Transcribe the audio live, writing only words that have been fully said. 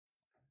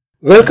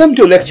Welcome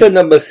to lecture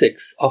number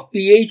 6 of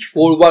PH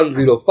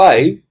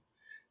 4105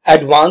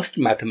 Advanced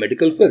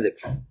Mathematical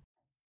Physics.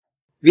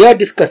 We are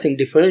discussing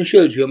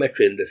differential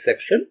geometry in this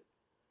section,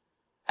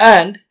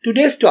 and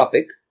today's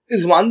topic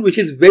is one which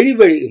is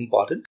very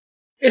important,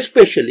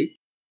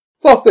 especially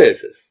for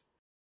physicists.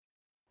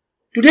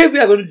 Today we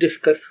are going to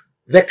discuss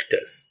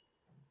vectors,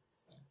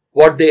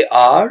 what they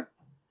are,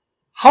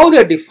 how they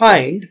are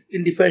defined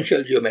in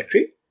differential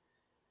geometry,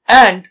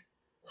 and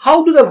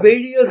how do the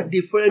various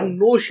different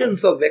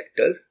notions of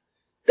vectors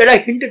that I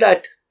hinted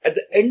at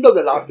the end of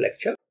the last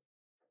lecture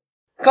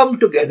come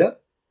together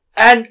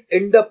and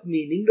end up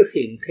meaning the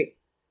same thing.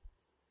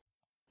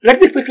 Let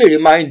me quickly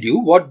remind you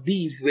what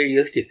these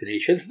various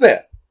definitions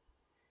were.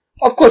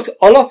 Of course,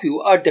 all of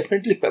you are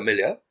definitely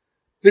familiar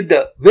with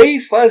the very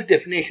first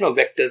definition of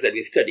vectors that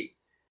we study,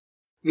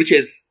 which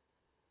is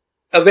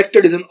a vector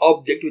is an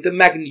object with a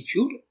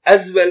magnitude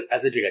as well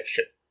as a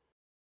direction.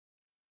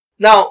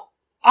 Now,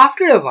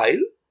 after a while,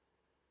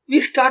 we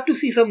start to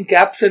see some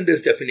gaps in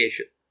this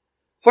definition.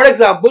 For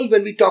example,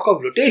 when we talk of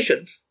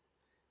rotations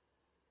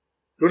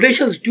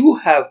do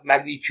have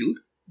magnitude,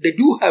 they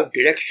do have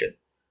direction.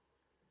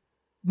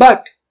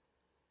 But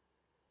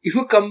if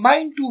you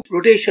combine two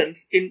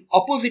rotations in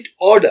opposite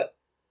order,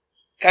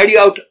 carry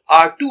out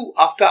R2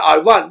 after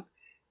R1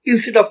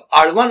 instead of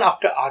R1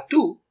 after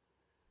R2,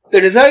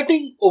 the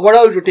resulting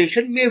overall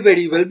rotation may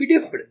very well be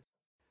different.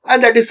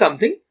 And that is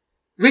something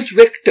which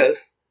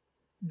vectors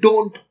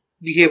don't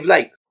behave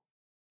like.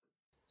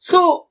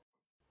 So,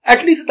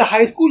 at least at the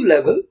high school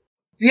level,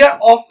 we are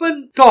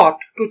often taught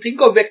to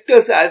think of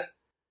vectors as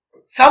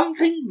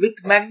something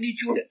with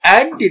magnitude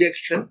and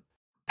direction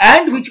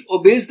and which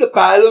obeys the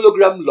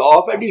parallelogram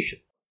law of addition.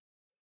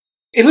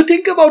 If you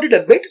think about it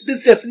a bit,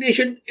 this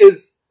definition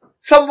is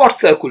somewhat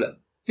circular.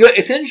 You are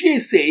essentially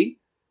saying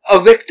a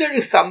vector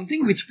is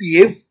something which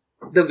behaves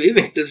the way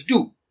vectors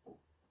do.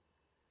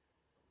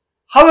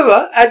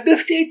 However, at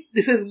this stage,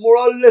 this is more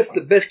or less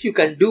the best you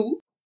can do.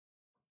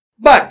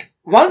 But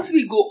once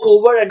we go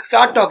over and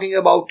start talking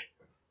about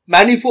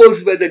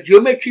manifolds where the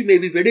geometry may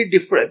be very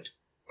different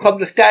from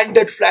the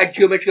standard flat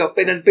geometry of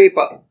pen and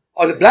paper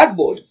or the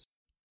blackboard,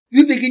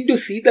 we begin to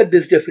see that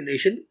this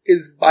definition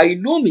is by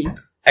no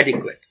means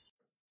adequate.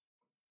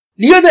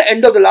 Near the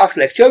end of the last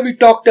lecture, we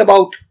talked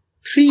about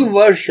three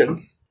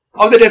versions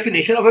of the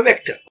definition of a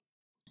vector.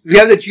 We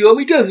have the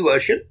geometer's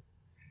version,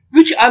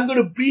 which I'm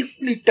going to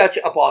briefly touch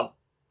upon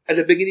at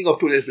the beginning of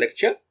today's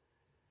lecture.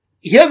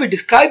 Here we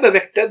describe a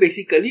vector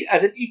basically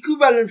as an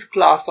equivalence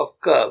class of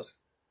curves.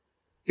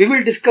 We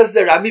will discuss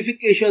the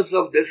ramifications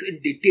of this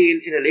in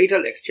detail in a later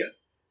lecture.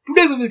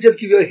 Today we will just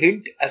give you a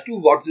hint as to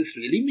what this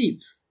really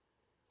means.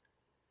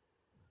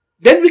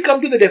 Then we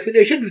come to the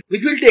definition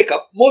which will take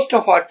up most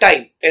of our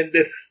time in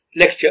this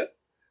lecture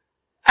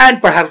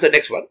and perhaps the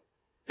next one,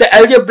 the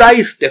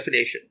algebraist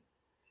definition,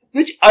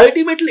 which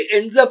ultimately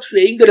ends up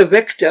saying that a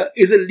vector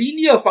is a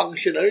linear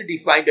functional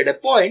defined at a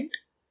point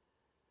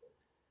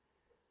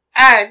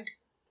and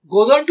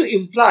goes on to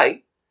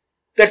imply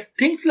that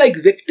things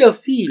like vector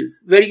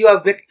fields, where you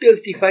have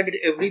vectors defined at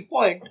every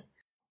point,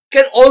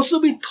 can also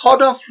be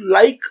thought of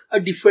like a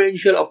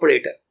differential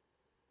operator.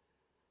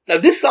 Now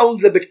this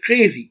sounds a bit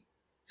crazy,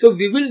 so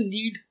we will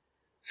need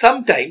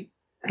some time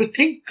to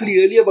think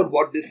clearly about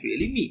what this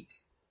really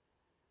means.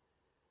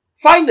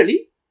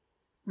 Finally,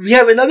 we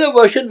have another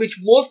version which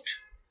most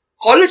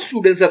college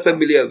students are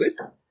familiar with,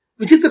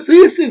 which is the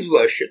physicist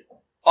version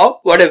of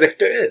what a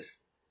vector is.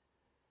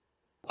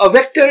 A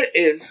vector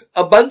is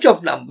a bunch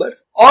of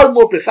numbers, or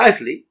more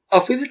precisely, a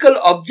physical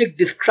object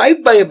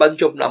described by a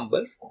bunch of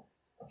numbers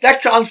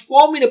that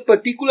transform in a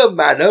particular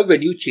manner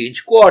when you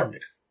change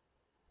coordinates.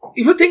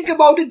 If you think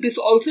about it, this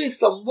also is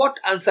somewhat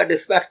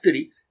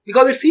unsatisfactory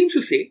because it seems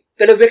to say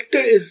that a vector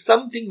is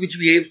something which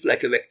behaves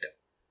like a vector.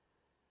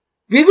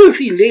 We will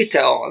see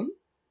later on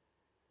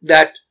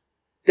that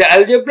the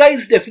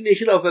algebraist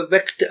definition of a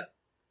vector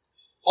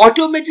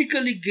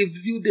automatically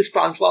gives you this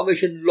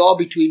transformation law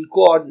between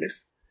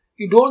coordinates.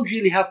 You don't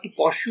really have to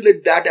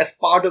postulate that as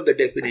part of the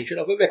definition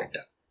of a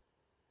vector.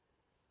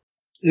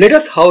 Let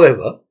us,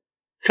 however,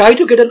 try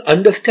to get an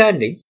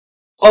understanding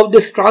of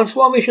this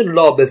transformation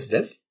law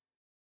business,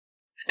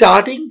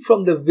 starting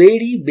from the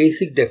very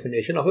basic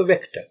definition of a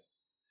vector.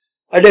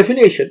 A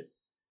definition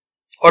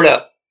or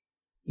a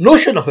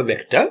notion of a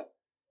vector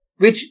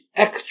which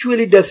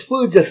actually does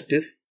full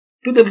justice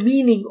to the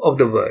meaning of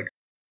the word.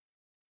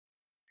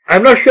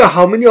 I'm not sure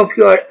how many of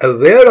you are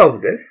aware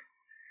of this,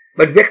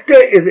 but vector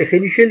is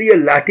essentially a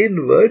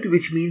Latin word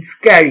which means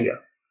carrier.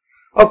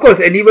 Of course,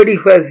 anybody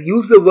who has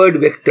used the word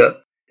vector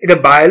in a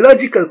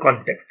biological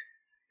context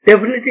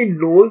definitely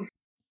knows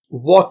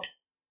what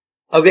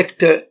a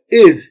vector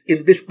is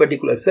in this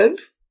particular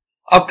sense.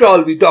 After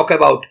all, we talk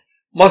about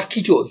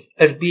mosquitoes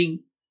as being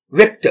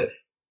vectors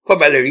for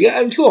malaria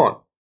and so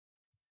on.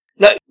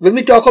 Now, when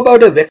we talk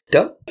about a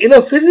vector, in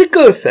a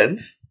physical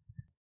sense,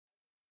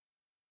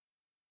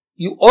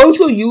 you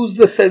also use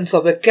the sense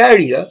of a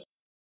carrier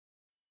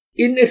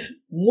in its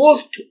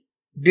most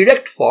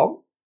direct form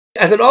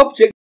as an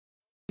object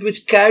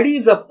which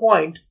carries a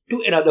point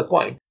to another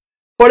point.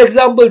 For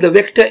example, the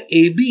vector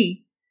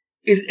AB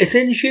is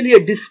essentially a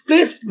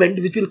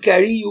displacement which will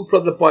carry you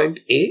from the point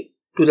A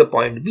to the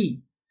point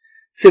B.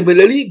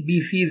 Similarly,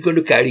 BC is going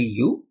to carry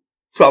you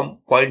from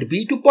point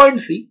B to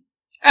point C.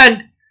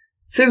 And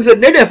since the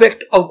net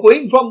effect of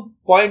going from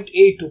point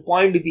A to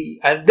point B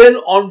and then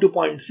on to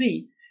point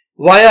C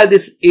via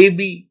this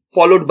AB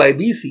followed by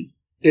BC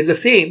is the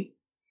same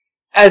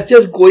as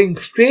just going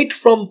straight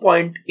from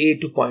point A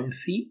to point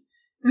C,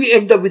 we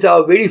end up with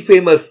our very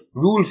famous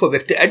rule for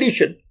vector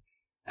addition,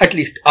 at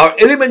least our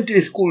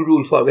elementary school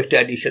rule for vector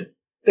addition,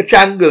 the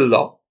triangle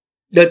law.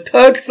 The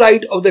third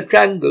side of the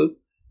triangle,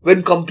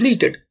 when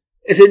completed,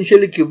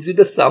 essentially gives you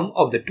the sum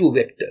of the two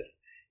vectors.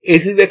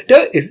 AC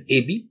vector is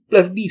AB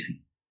plus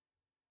BC.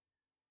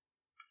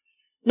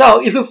 Now,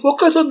 if you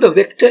focus on the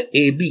vector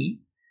AB,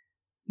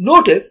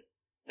 notice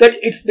that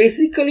it's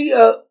basically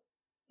a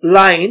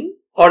line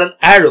or an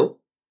arrow,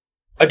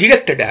 a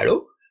directed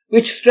arrow,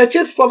 which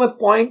stretches from a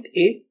point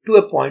A to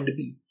a point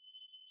B.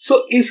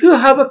 So, if you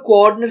have a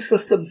coordinate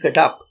system set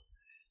up,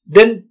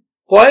 then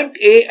point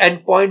A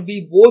and point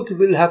B both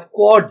will have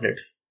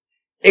coordinates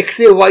xa,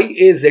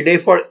 ya, za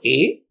for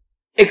A,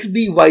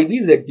 xb, yb,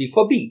 zb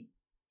for B.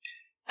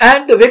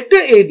 And the vector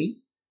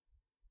AB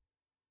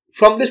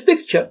from this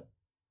picture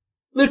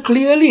will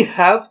clearly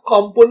have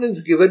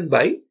components given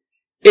by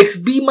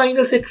xb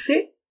minus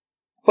xa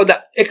for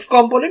the x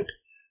component,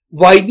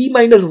 yb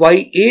minus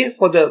ya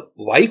for the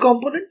y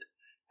component,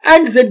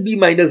 and zb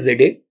minus za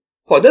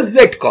for the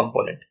z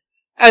component.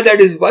 And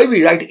that is why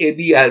we write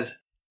AB as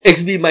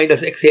xb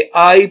minus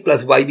xai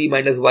plus yb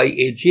minus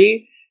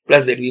yaj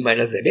plus zb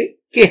minus za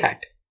k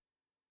hat.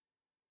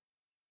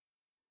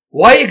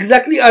 Why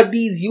exactly are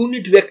these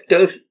unit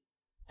vectors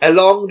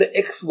along the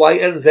x, y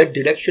and z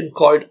direction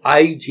called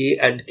I, j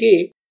and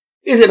k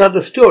is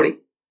another story.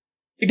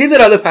 It is a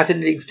rather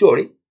fascinating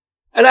story,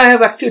 and I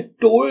have actually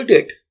told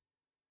it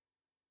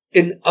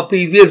in a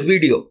previous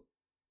video.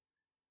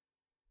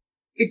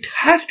 It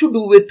has to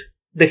do with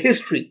the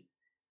history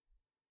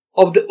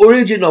of the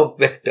origin of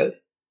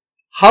vectors,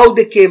 how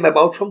they came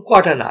about from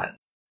quaternions.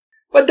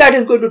 But that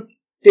is going to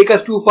take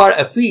us too far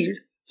afield,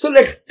 so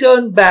let's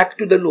turn back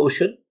to the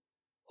notion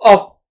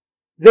of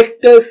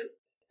vectors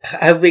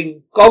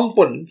having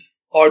components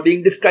or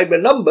being described by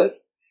numbers,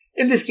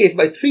 in this case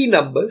by three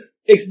numbers,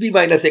 xb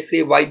minus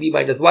xa, yb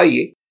minus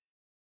ya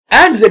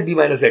and zb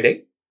minus za,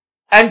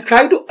 and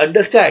try to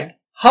understand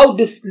how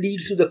this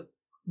leads to the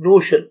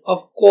notion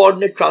of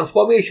coordinate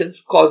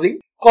transformations causing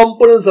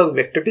components of a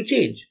vector to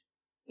change.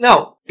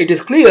 Now, it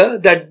is clear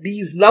that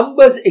these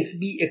numbers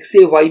xb,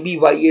 xa, yb,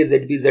 ya,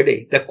 zb, za,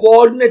 the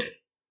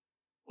coordinates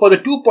for the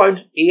 2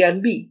 points A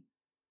and B,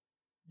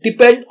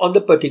 depend on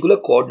the particular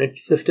coordinate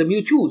system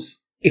you choose.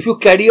 If you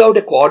carry out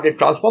a coordinate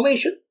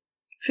transformation,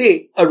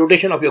 say a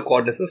rotation of your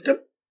coordinate system,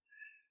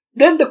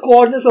 then the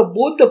coordinates of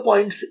both the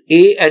points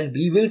A and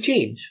B will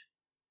change.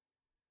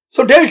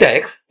 So delta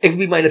x,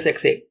 xb minus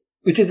xa,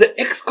 which is the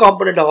x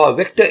component of our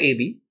vector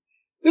AB,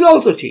 will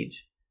also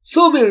change.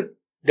 So will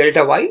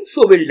delta y,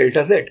 so will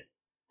delta z.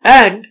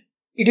 And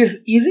it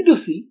is easy to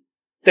see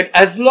that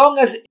as long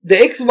as the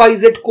x, y,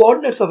 z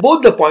coordinates of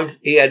both the points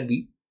A and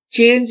B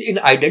change in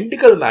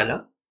identical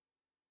manner,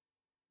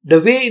 the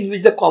way in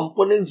which the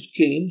components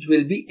change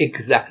will be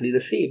exactly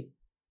the same.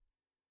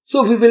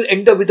 So we will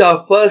end up with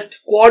our first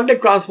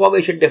coordinate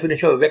transformation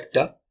definition of a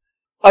vector.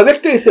 A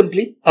vector is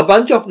simply a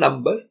bunch of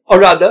numbers, or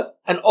rather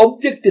an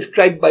object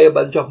described by a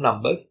bunch of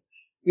numbers,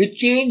 which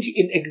change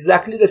in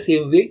exactly the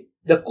same way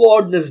the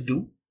coordinates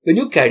do when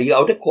you carry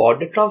out a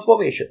coordinate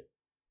transformation.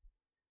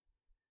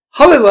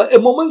 However, a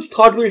moment's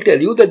thought will tell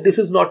you that this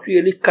is not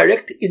really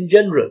correct in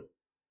general.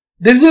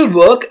 This will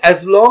work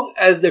as long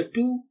as the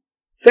two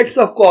sets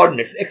of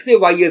coordinates xa,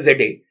 ya, za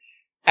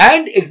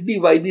and xb,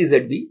 yb,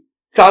 zb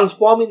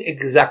transform in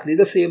exactly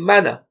the same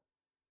manner.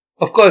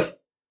 Of course,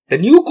 the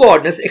new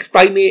coordinates x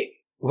prime a,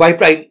 y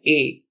prime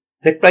a,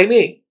 z prime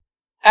a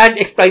and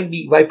x prime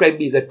b, y prime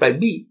b, z prime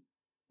b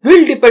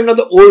will depend on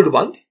the old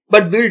ones,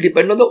 but will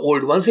depend on the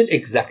old ones in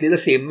exactly the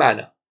same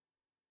manner.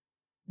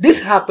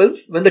 This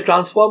happens when the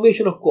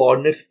transformation of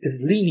coordinates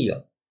is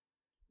linear.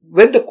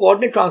 When the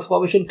coordinate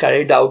transformation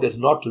carried out is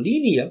not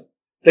linear,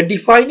 the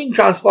defining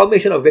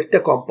transformation of vector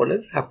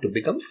components have to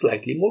become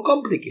slightly more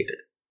complicated.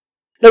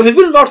 Now, we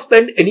will not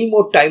spend any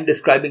more time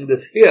describing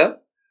this here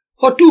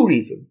for two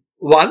reasons.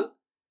 One,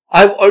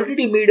 I have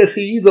already made a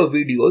series of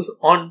videos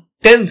on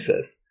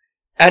tensors,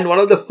 and one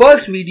of the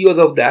first videos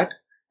of that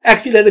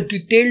actually has a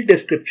detailed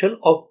description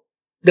of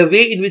the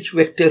way in which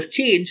vectors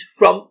change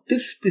from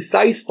this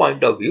precise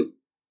point of view.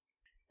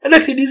 And the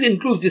series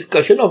includes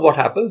discussion of what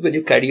happens when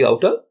you carry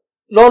out a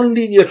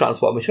non-linear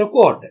transformation of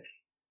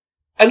coordinates.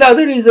 And the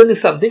other reason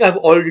is something I've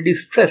already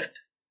stressed.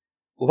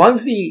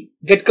 Once we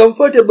get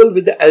comfortable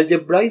with the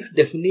algebraist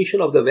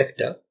definition of the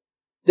vector,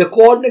 the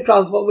coordinate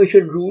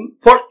transformation rule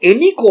for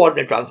any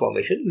coordinate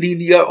transformation,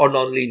 linear or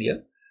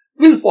non-linear,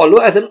 will follow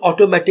as an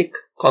automatic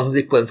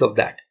consequence of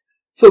that.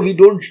 So we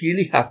don't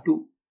really have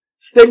to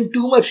spend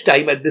too much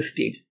time at this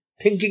stage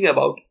thinking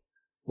about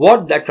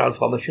what that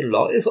transformation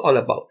law is all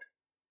about.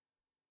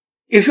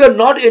 If you are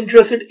not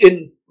interested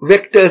in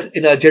vectors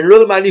in a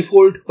general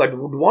manifold but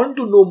would want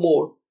to know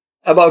more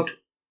about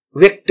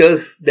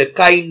vectors, their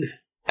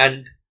kinds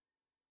and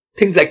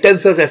things like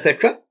tensors,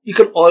 etc., you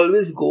can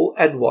always go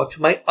and watch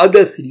my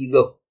other series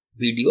of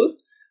videos.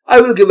 I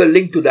will give a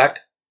link to that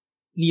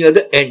near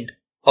the end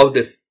of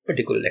this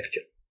particular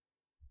lecture.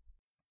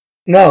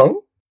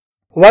 Now,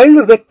 while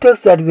the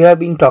vectors that we have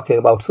been talking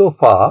about so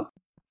far,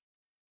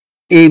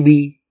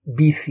 AB,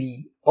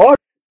 BC or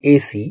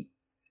AC,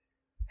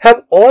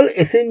 have all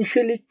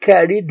essentially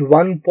carried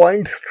one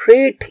point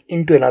straight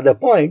into another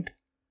point,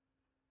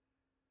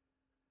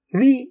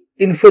 we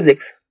in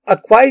physics are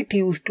quite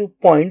used to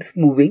points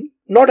moving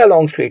not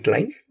along straight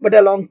lines but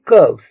along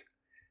curves,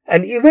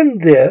 and even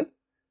there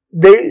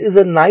is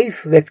a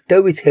nice vector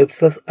which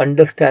helps us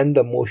understand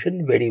the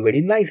motion very,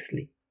 very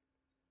nicely.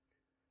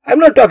 I am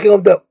not talking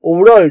of the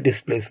overall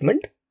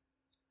displacement,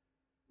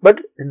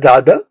 but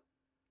rather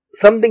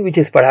something which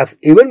is perhaps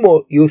even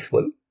more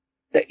useful,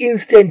 the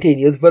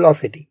instantaneous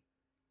velocity.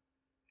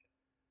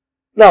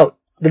 Now,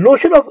 the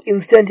notion of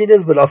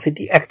instantaneous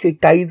velocity actually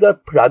ties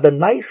up rather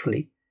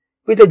nicely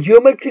with a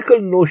geometrical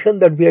notion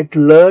that we had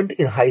learned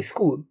in high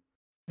school,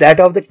 that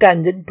of the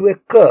tangent to a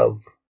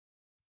curve.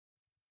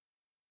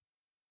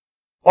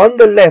 On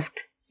the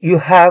left, you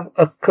have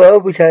a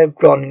curve which I have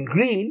drawn in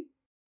green.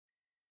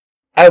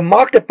 I have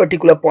marked a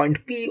particular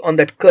point P on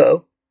that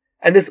curve,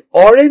 and this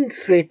orange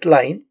straight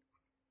line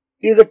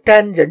is a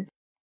tangent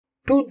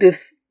to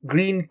this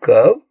green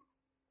curve.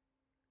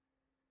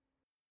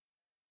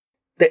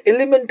 The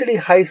elementary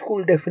high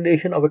school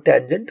definition of a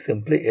tangent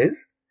simply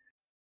is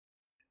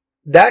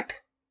that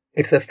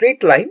it's a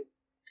straight line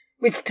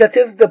which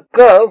touches the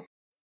curve,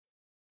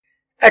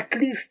 at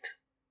least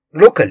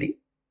locally,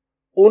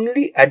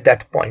 only at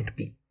that point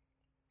P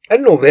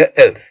and nowhere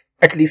else,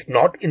 at least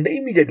not in the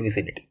immediate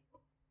vicinity.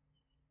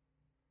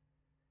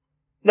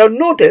 Now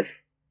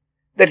notice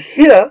that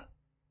here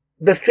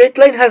the straight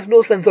line has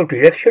no sense of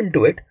direction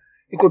to it.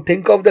 You could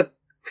think of the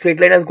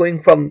straight line as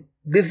going from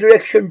this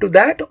direction to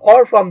that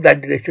or from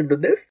that direction to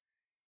this.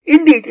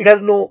 Indeed, it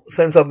has no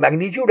sense of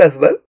magnitude as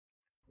well,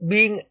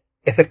 being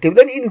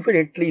effectively an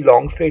infinitely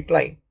long straight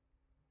line.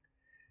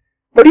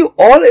 But you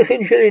all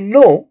essentially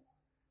know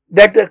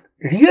that the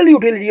real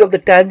utility of the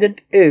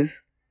tangent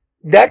is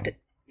that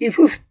if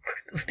you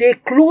stay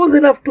close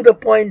enough to the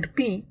point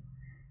P,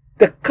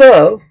 the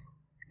curve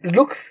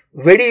looks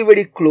very,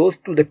 very close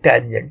to the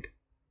tangent,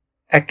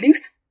 at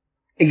least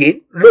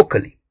again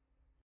locally.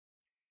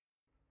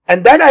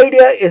 And that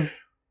idea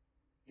is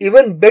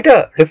even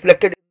better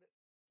reflected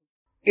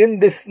in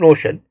this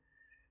notion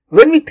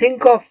when we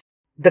think of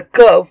the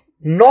curve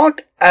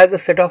not as a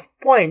set of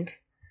points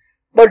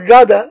but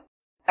rather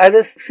as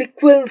a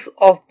sequence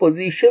of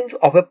positions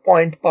of a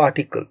point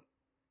particle.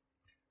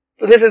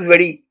 So this is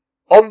very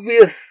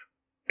obvious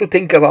to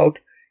think about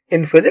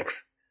in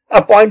physics.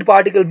 A point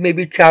particle may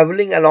be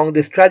traveling along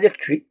this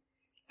trajectory,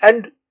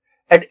 and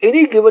at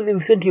any given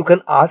instant you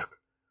can ask,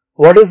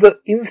 what is the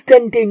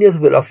instantaneous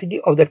velocity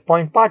of that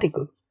point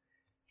particle?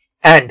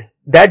 And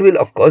that will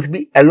of course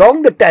be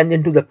along the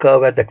tangent to the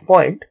curve at that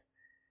point,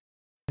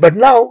 but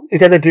now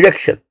it has a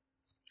direction.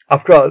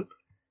 After all,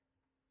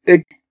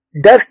 it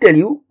does tell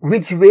you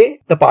which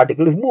way the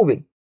particle is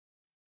moving,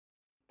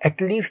 at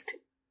least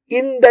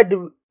in that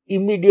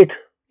immediate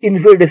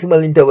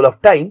infinitesimal interval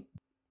of time.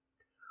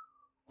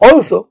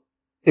 Also,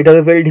 it has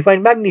a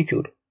well-defined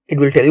magnitude. It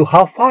will tell you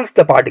how fast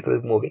the particle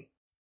is moving.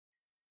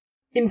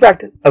 In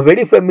fact, a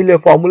very familiar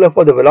formula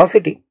for the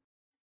velocity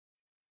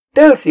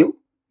tells you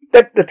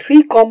that the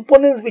three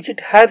components which it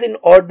has in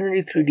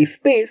ordinary 3D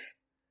space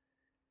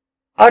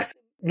are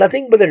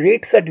nothing but the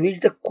rates at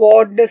which the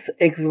coordinates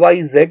x,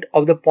 y, z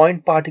of the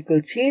point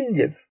particle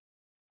changes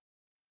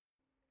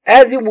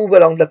as you move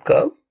along the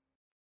curve.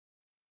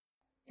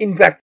 In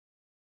fact,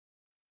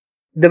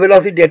 the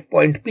velocity at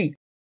point P,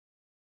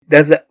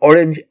 there's the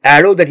orange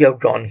arrow that you have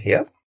drawn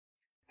here,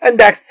 and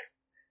that's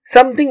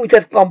something which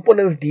has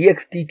components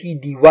dx dt,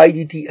 dy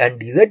dt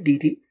and dz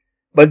dt,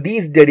 but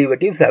these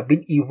derivatives have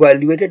been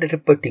evaluated at a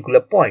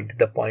particular point,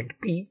 the point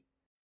P,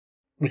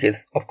 which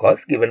is of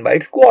course given by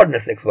its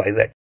coordinates x, y,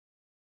 z.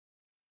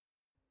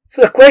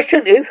 So the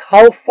question is,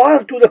 how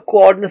fast do the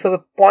coordinates of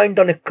a point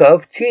on a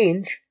curve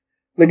change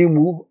when you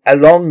move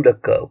along the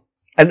curve?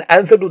 And the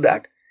answer to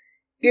that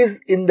is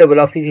in the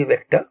velocity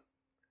vector.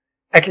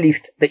 At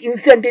least the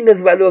instantaneous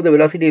value of the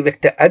velocity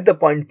vector at the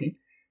point P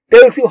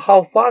tells you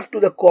how fast do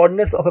the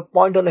coordinates of a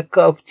point on a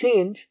curve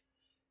change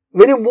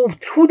when you move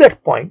through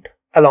that point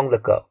along the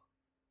curve.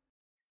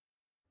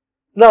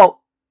 Now,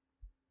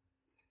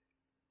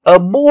 a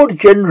more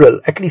general,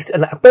 at least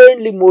an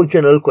apparently more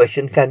general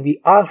question can be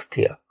asked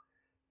here.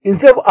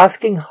 Instead of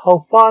asking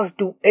how fast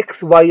do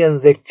x, y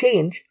and z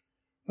change,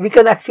 we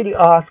can actually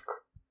ask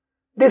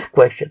this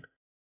question.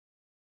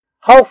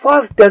 How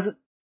fast does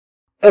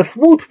a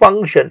smooth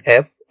function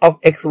f of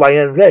x, y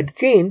and z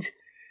change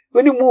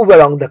when you move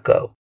along the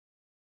curve?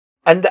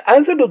 And the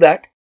answer to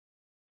that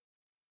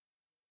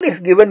is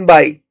given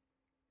by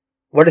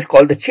what is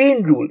called the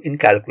chain rule in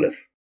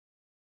calculus.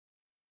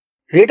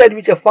 rate at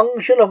which a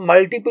function of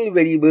multiple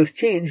variables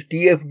change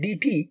df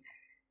dt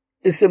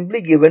is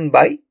simply given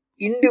by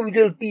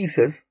individual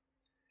pieces.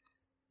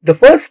 The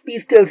first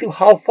piece tells you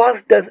how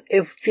fast does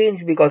f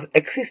change because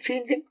x is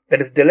changing,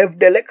 that is del f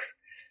del x,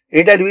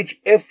 rate at which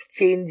f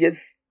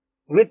changes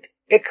with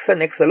x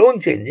and x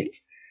alone changing,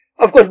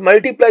 of course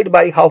multiplied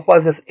by how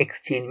fast does x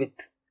change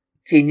with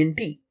change in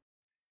t,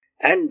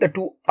 and the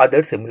two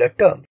other similar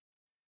terms.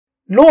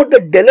 Note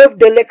that del f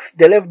del x,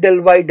 del f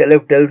del y, del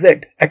f del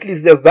z, at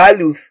least their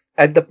values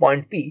at the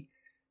point P,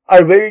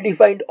 are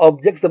well-defined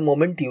objects the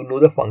moment you know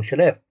the function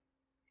f.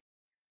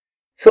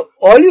 So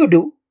all you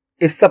do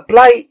is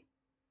supply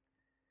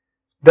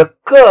the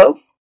curve,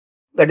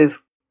 that is,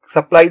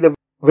 supply the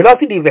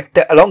velocity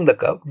vector along the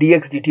curve,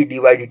 dx dt, dy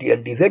dt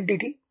and dz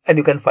dt, and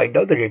you can find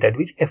out the rate at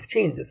which f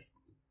changes.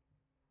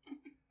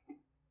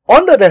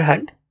 On the other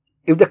hand,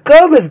 if the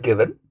curve is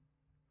given,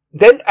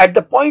 then at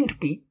the point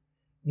P,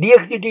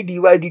 dx dt, dy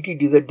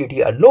dt, dz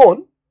dt are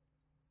known.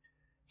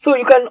 So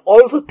you can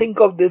also think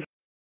of this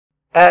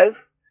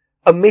as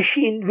a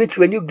machine which,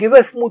 when you give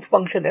a smooth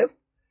function f,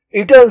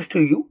 returns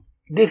to you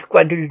this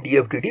quantity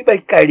df dt by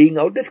carrying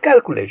out this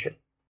calculation.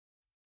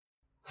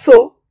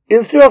 So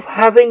instead of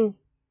having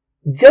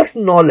just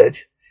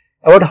knowledge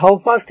about how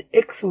fast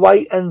x,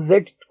 y and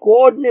z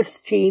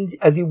coordinates change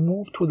as you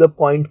move through the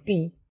point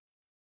P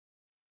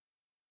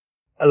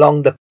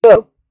along the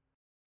curve,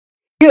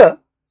 here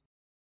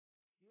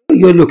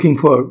you are looking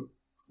for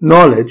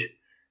knowledge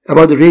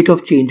about the rate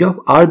of change of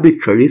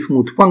arbitrary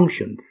smooth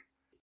functions.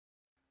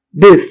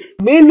 This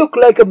may look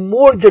like a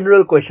more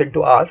general question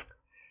to ask,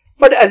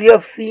 but as you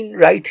have seen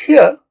right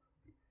here,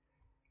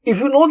 if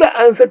you know the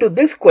answer to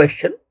this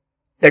question,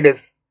 that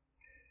is,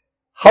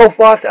 how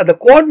fast are the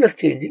coordinates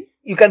changing,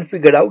 you can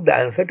figure out the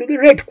answer to the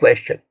red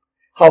question,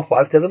 how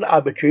fast does an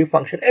arbitrary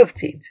function f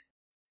change.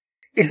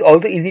 It's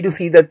also easy to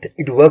see that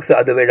it works the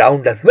other way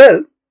around as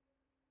well.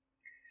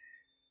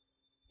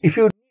 If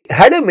you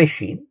had a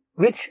machine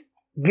which,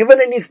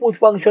 given any smooth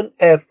function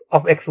f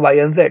of x, y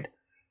and z,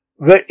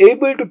 were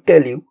able to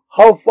tell you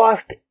how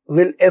fast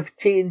will f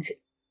change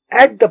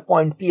at the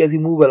point P as you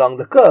move along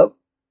the curve,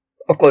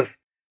 of course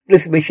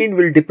this machine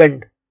will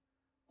depend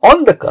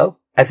on the curve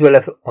as well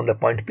as on the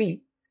point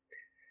P,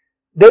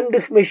 then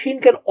this machine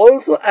can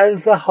also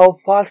answer how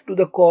fast do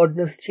the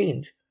coordinates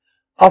change.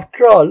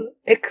 After all,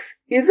 x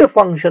is a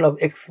function of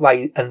x,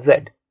 y and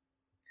z.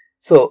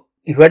 So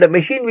if you had a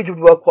machine which would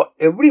work for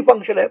every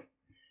function f,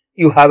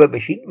 you have a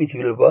machine which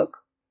will work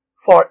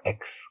for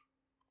x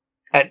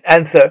and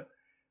answer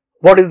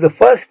what is the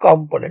first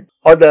component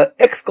or the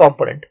x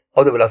component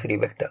of the velocity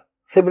vector.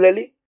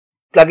 Similarly,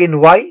 plug in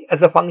y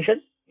as a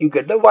function, you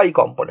get the y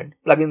component.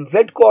 Plug in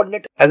z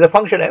coordinate as a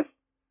function f,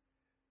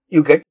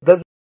 you get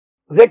the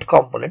z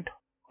component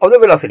of the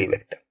velocity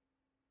vector.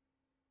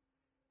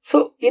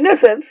 So in a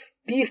sense,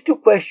 these two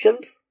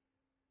questions,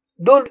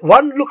 though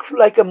one looks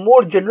like a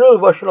more general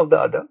version of the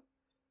other,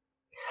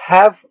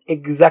 have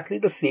exactly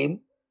the same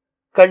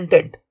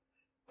content.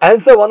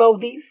 Answer one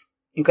of these,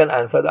 you can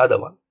answer the other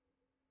one.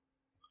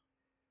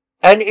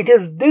 And it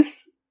is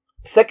this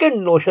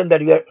second notion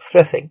that we are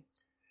stressing,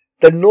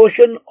 the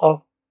notion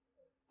of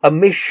a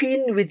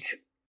machine which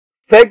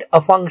fed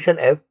a function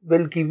f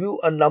will give you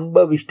a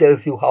number which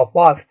tells you how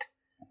fast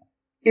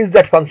is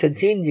that function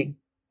changing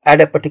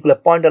at a particular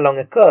point along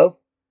a curve,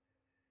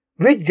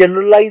 which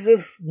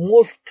generalizes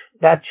most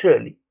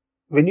naturally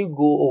when you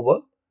go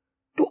over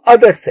to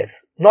other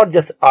sets, not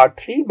just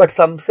R3 but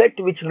some set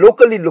which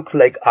locally looks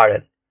like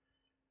Rn,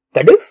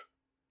 that is,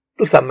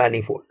 to some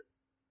manifold.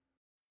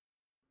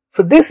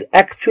 So this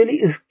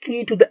actually is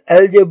key to the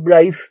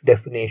algebraist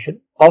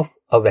definition of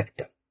a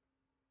vector.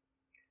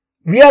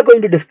 We are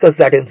going to discuss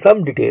that in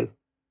some detail,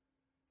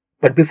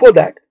 but before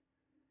that,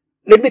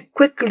 let me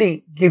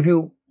quickly give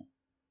you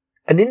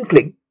an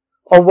inkling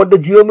of what the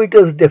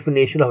geometer's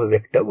definition of a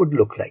vector would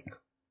look like.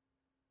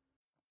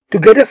 To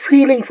get a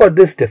feeling for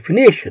this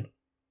definition,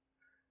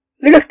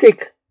 let us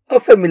take a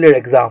familiar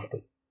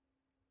example.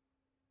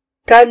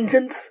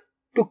 Tangents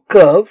to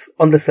curves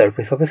on the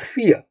surface of a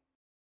sphere.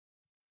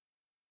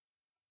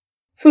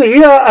 So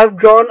here I have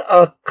drawn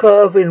a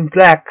curve in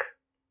black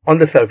on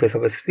the surface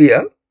of a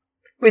sphere,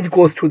 which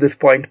goes through this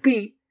point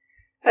P,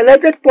 and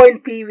at that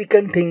point P we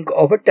can think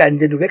of a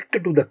tangent vector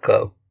to the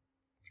curve.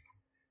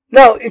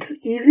 Now it's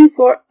easy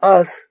for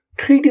us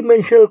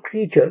three-dimensional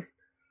creatures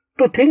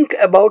to think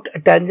about a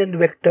tangent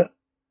vector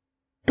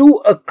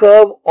to a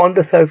curve on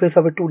the surface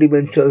of a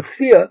two-dimensional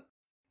sphere,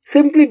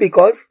 simply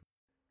because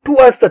to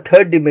us the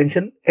third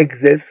dimension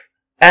exists,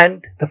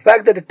 and the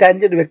fact that a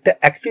tangent vector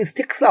actually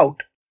sticks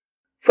out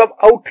from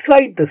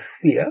outside the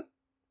sphere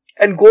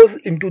and goes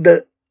into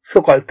the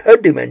so-called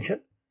third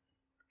dimension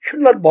should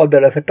not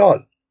bother us at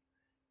all.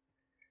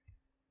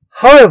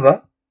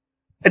 However,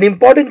 an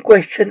important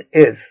question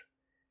is,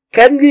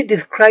 can we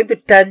describe the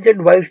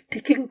tangent while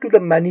sticking to the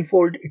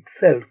manifold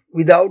itself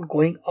without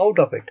going out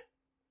of it?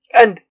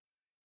 And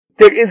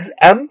there is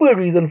ample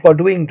reason for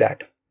doing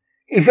that.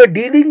 If you are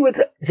dealing with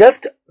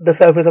just the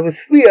surface of a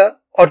sphere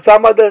or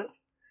some other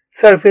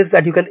surface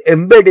that you can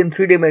embed in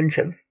 3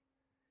 dimensions,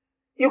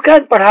 You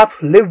can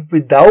perhaps live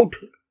without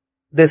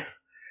this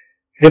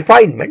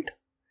refinement.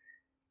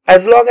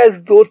 As long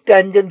as those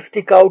tangents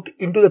stick out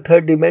into the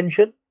third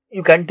dimension,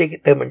 you can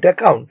take them into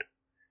account.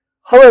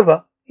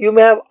 However, you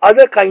may have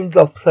other kinds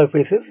of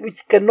surfaces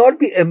which cannot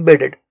be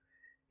embedded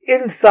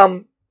in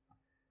some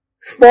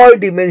small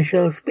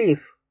dimensional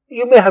space.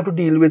 You may have to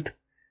deal with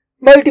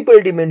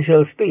multiple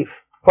dimensional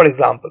space, for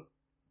example,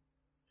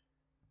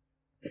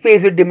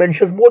 space with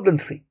dimensions more than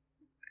 3.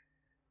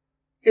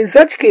 In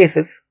such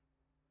cases,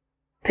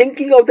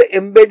 thinking of the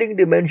embedding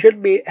dimension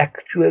may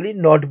actually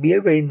not be a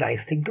very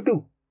nice thing to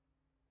do.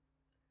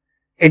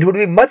 It would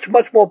be much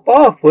more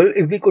powerful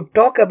if we could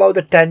talk about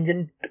the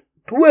tangent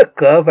to a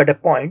curve at a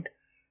point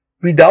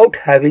without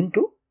having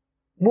to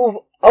move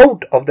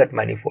out of that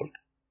manifold.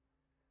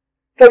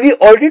 Now we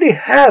already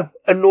have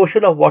a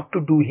notion of what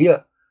to do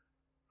here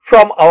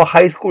from our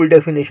high school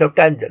definition of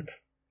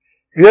tangents.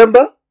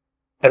 Remember,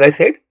 as I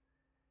said,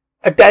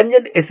 a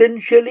tangent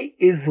essentially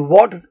is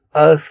what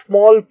a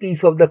small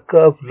piece of the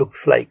curve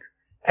looks like.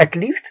 At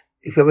least,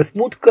 if you have a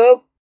smooth curve,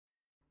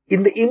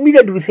 in the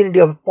immediate vicinity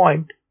of a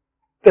point,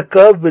 the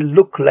curve will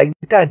look like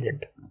the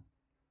tangent.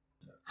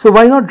 So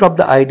why not drop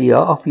the idea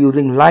of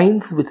using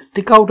lines which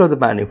stick out of the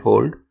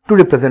manifold to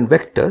represent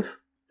vectors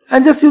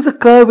and just use a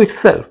curve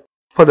itself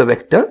for the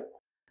vector,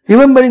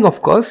 remembering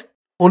of course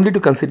only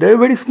to consider a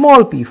very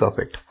small piece of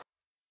it.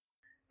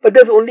 But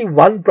there's only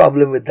one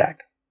problem with that.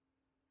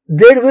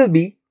 There will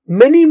be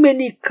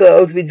many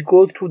curves which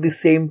go through the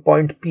same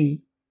point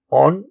P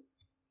on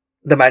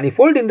the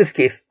manifold, in this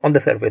case on the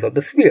surface of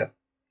the sphere.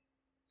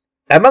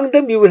 Among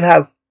them you will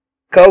have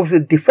curves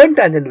with different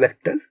tangent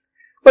vectors,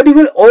 but you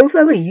will also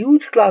have a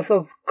huge class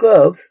of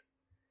curves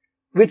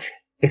which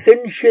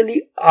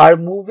essentially are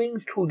moving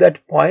through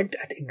that point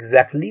at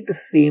exactly the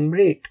same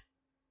rate.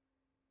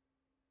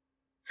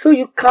 So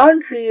you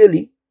can't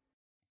really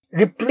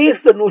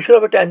replace the notion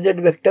of a tangent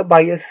vector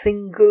by a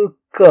single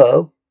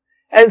curve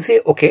and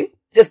say, okay,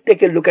 just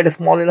take a look at a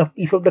small enough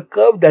piece of the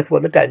curve, that's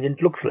what the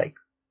tangent looks like.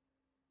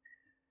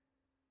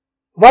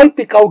 Why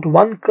pick out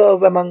one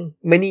curve among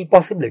many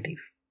possibilities?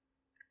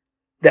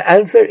 The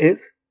answer is,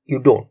 you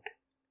don't.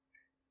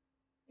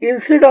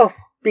 Instead of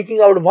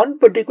picking out one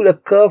particular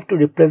curve to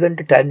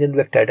represent a tangent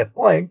vector at a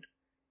point,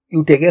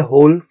 you take a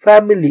whole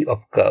family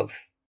of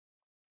curves.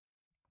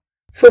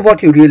 So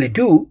what you really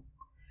do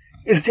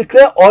is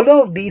declare all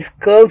of these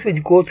curves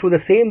which go through the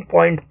same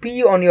point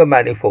P on your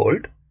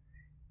manifold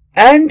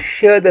and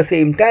share the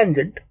same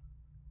tangent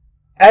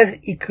as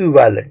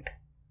equivalent.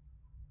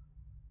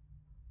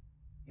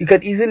 You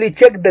can easily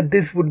check that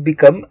this would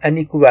become an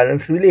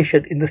equivalence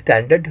relation in the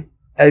standard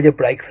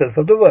algebraic sense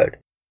of the word.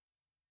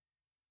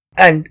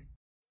 And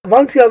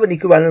once you have an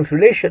equivalence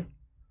relation,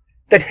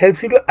 that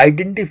helps you to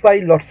identify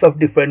lots of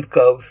different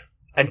curves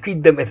and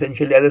treat them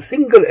essentially as a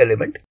single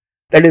element.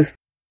 That is,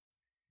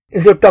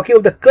 instead of talking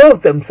of the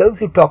curves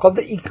themselves, you talk of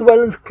the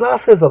equivalence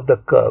classes of the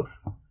curves.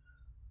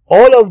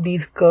 All of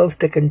these curves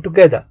taken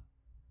together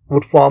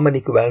would form an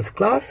equivalence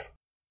class,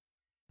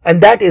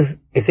 and that is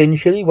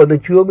essentially what the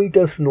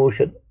geometer's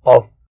notion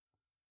of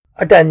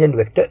a tangent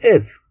vector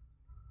is.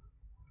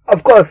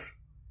 Of course,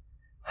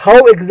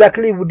 how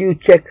exactly would you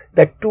check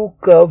that two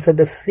curves have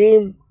the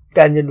same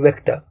tangent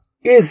vector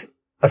is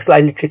a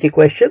slightly tricky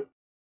question,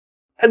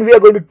 and we are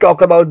going to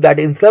talk about that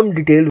in some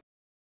detail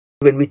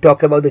when we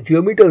talk about the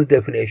geometer's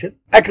definition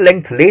at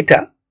length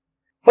later.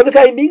 For the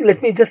time being,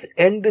 let me just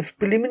end this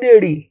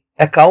preliminary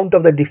account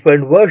of the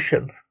different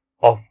versions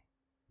of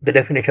the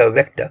definition of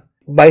vector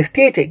by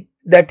stating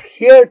that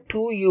here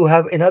too you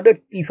have another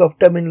piece of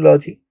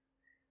terminology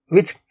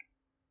which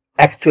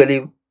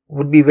actually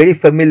would be very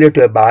familiar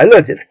to a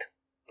biologist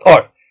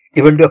or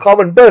even to a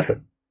common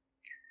person.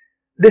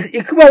 This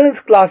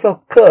equivalence class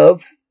of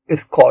curves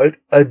is called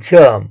a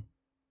germ.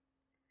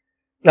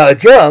 Now a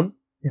germ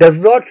does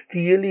not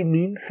really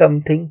mean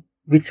something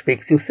which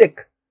makes you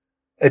sick.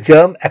 A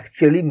germ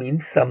actually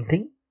means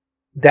something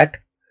that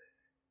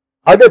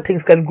other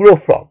things can grow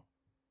from.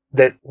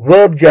 The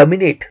verb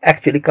germinate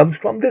actually comes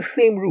from this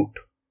same root.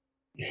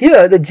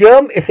 Here the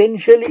germ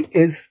essentially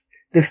is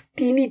this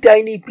teeny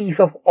tiny piece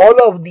of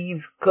all of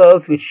these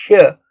curves which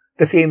share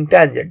the same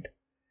tangent,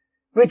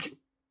 which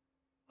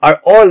are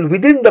all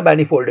within the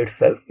manifold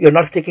itself. You are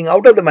not sticking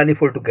out of the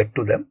manifold to get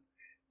to them,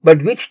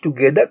 but which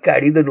together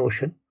carry the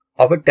notion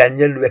of a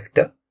tangent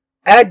vector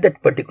at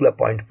that particular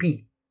point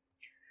P.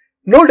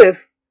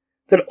 Notice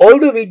that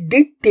although we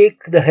did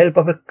take the help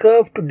of a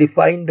curve to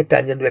define the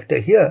tangent vector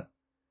here,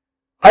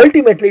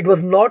 ultimately it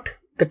was not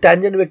the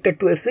tangent vector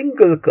to a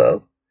single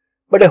curve,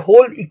 but a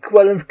whole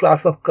equivalence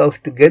class of curves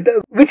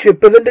together which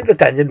represented the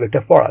tangent vector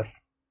for us.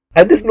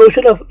 And this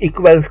notion of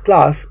equivalence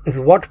class is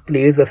what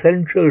plays a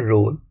central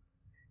role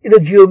in the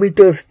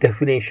geometer's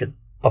definition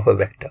of a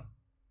vector.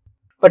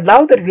 But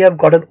now that we have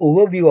got an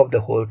overview of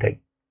the whole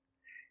thing,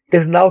 it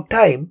is now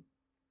time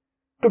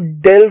to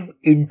delve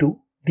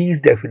into these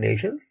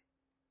definitions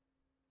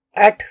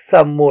at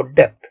some more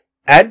depth.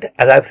 And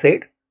as I've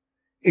said,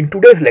 in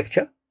today's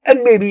lecture,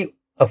 and maybe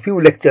a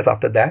few lectures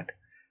after that,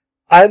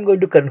 I am going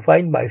to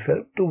confine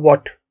myself to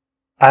what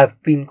I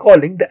have been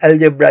calling the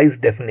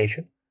algebraist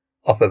definition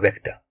of a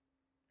vector.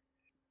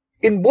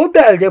 In both the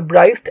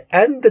algebraist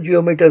and the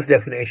geometer's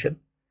definition,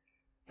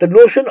 the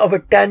notion of a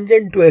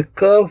tangent to a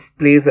curve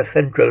plays a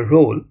central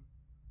role.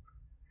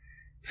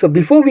 So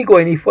before we go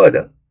any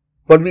further,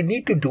 what we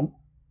need to do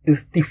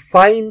is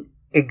define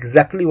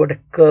exactly what a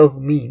curve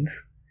means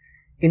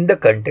in the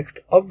context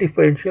of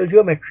differential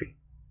geometry.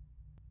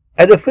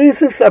 As a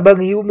physicist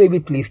among you may be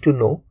pleased to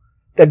know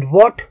that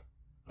what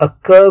a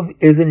curve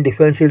is in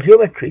differential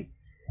geometry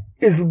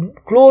is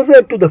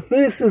closer to the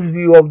physicist's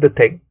view of the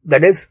thing,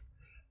 that is,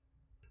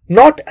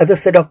 not as a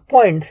set of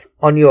points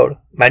on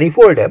your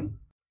manifold M,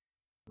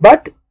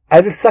 but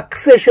as a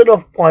succession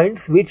of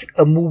points which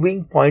a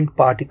moving point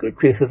particle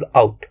traces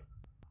out.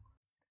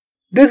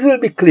 This will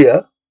be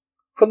clear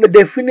from the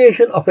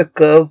definition of a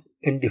curve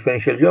in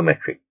differential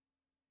geometry.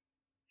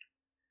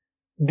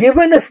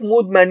 Given a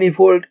smooth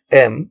manifold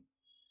M,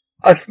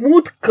 a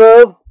smooth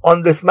curve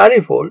on this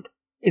manifold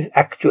is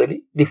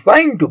actually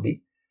defined to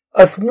be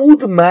a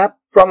smooth map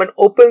from an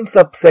open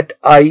subset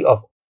I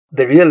of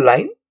the real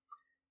line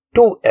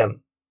to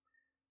M.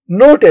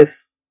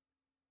 Notice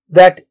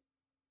that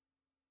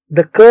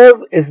the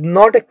curve is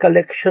not a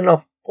collection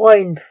of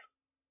points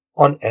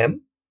on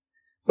M,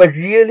 but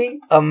really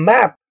a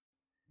map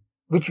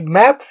which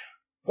maps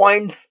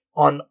points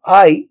on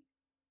I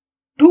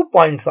to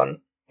points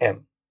on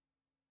M.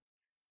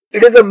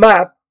 It is a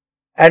map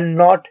and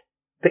not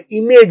the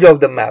image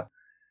of the map,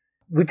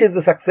 which is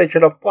the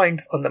succession of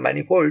points on the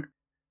manifold,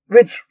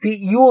 which we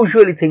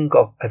usually think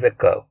of as a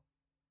curve.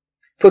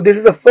 So this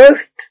is the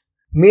first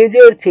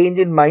major change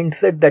in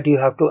mindset that you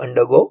have to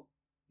undergo.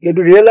 You have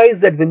to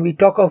realize that when we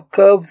talk of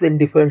curves in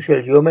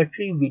differential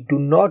geometry, we do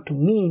not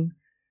mean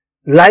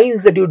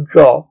lines that you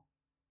draw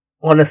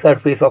on a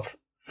surface of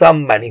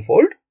some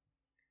manifold.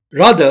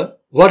 Rather,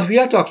 what we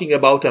are talking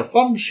about are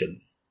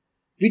functions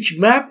which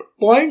map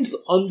points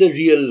on the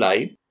real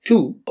line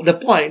to the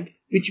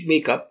points which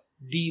make up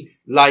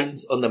these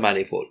lines on the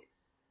manifold.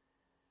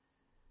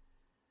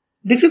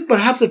 This is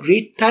perhaps a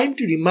great time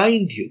to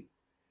remind you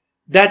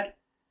that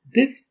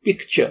this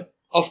picture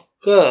of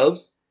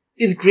curves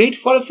is great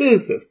for a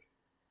physicist.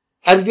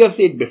 As we have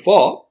said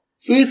before,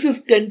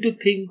 physicists tend to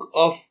think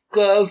of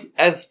curves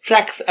as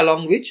tracks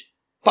along which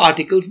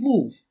particles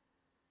move.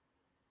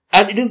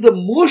 And it is the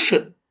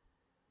motion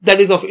that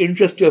is of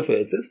interest to a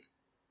physicist,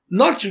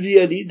 not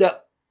really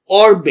the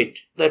orbit,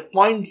 the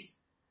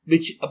points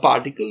which a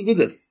particle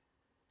visits.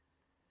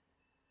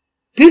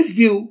 This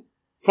view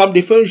from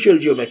differential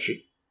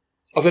geometry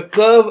of a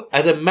curve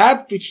as a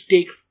map which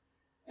takes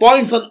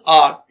points on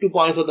R to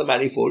points on the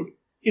manifold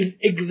is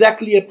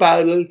exactly a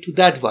parallel to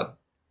that one.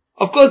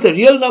 Of course, the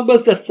real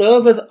numbers that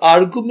serve as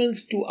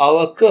arguments to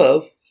our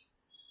curve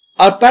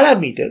are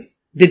parameters.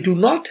 They do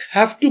not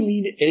have to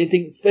mean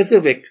anything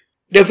specific,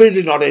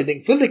 definitely not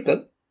anything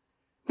physical.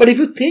 But if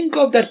you think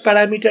of that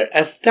parameter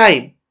as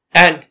time,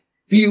 and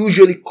we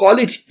usually call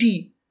it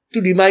t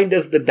to remind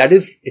us that that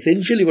is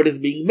essentially what is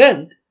being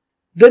meant,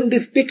 then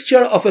this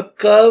picture of a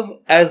curve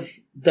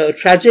as the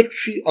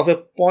trajectory of a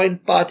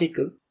point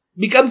particle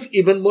becomes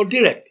even more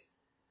direct.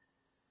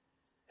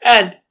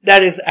 And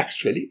that is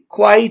actually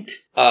quite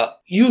a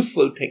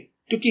useful thing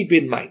to keep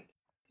in mind.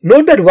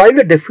 Note that while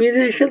the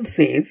definition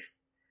says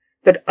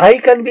that I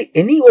can be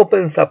any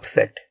open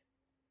subset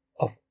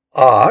of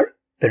R,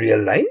 the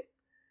real line,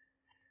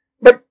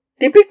 but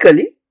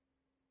typically,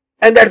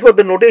 and that's what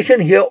the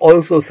notation here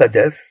also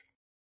suggests,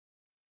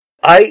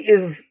 I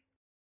is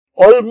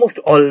almost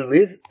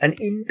always an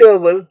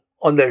interval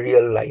on the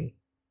real line.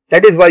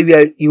 That is why we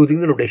are using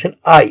the notation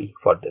I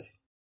for this.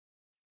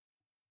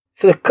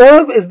 So the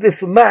curve is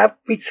this map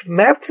which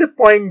maps a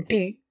point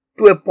t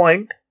to a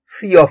point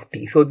c of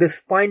t. So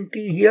this point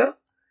t here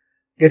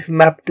gets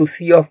mapped to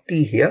c of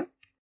t here.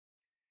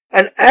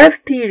 And as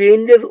t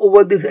ranges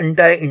over this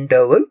entire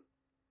interval,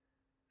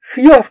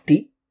 c of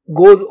t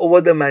goes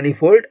over the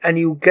manifold and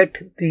you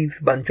get these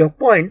bunch of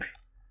points.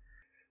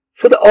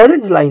 So the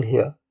orange line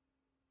here,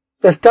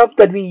 the stuff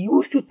that we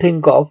used to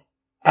think of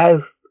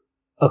as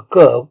a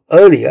curve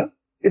earlier,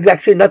 is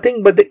actually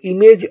nothing but the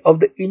image of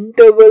the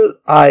interval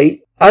I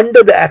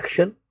under the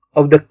action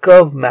of the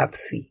curve map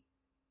C.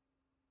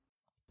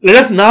 Let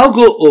us now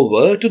go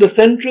over to the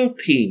central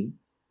theme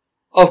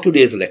of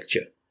today's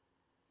lecture,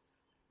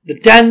 the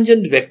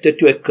tangent vector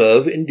to a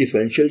curve in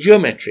differential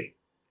geometry.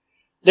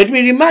 Let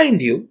me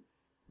remind you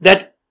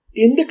that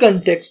in the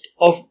context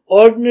of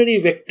ordinary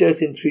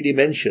vectors in 3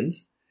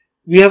 dimensions,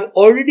 we have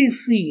already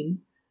seen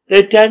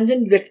that a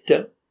tangent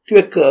vector to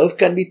a curve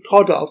can be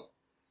thought of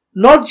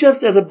not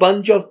just as a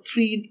bunch of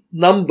 3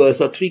 numbers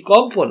or 3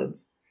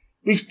 components,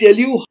 which tell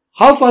you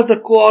how far the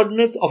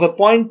coordinates of a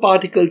point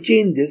particle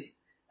changes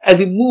as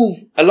you move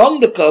along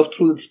the curve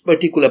through its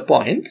particular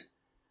point.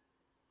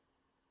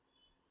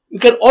 You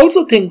can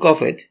also think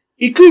of it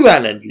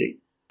equivalently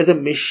as a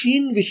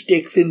machine which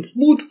takes in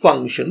smooth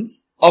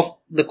functions of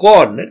the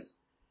coordinates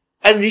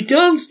and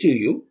returns to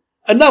you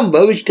a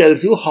number which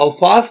tells you how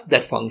fast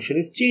that function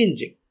is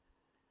changing.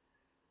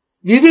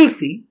 We will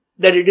see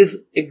that it is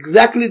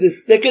exactly the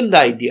second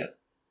idea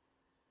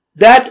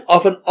that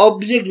of an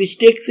object which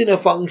takes in a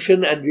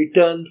function and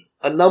returns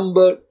a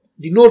number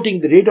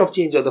denoting the rate of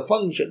change of the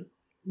function,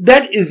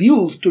 that is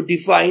used to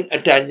define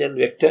a tangent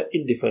vector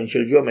in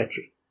differential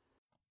geometry.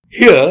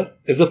 Here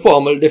is a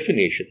formal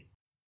definition.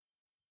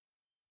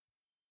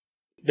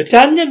 The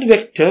tangent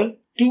vector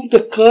to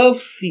the curve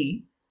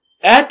C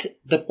at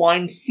the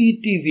point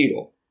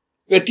CT0,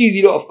 where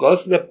T0 of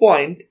course is a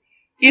point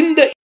in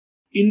the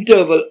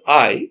interval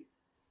I,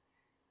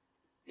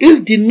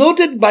 is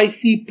denoted by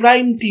C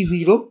prime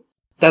T0,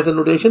 that's a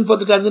notation for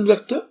the tangent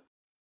vector,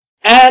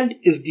 and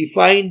is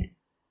defined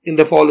in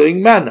the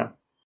following manner.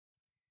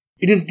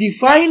 It is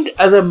defined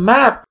as a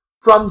map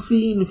from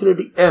C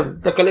infinity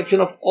M, the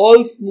collection of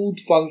all smooth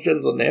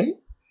functions on M,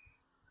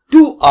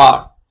 to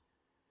R,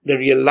 the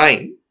real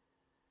line.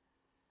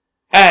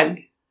 And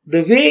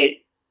the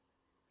way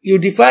you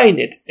define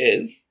it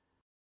is,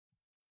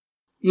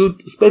 you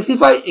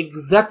specify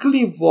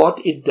exactly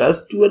what it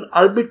does to an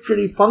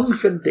arbitrary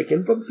function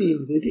taken from C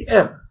infinity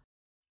M.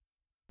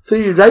 So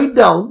you write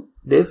down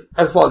this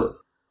as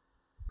follows.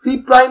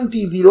 C prime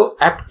T0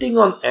 acting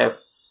on F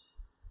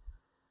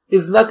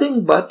is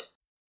nothing but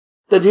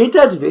the rate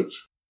at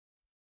which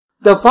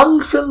the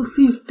function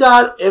C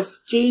star F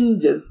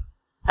changes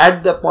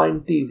at the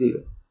point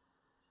T0.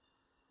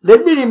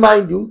 Let me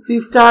remind you, C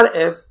star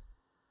F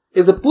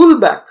is a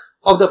pullback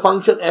of the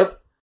function F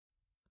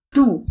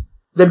to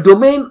the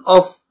domain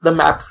of the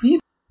map C,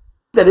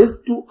 that is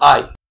to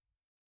I.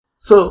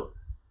 So,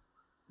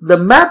 the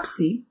map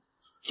C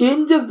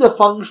changes the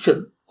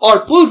function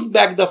or pulls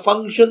back the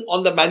function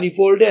on the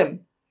manifold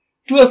M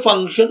to a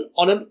function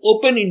on an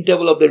open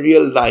interval of the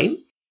real line,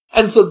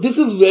 and so this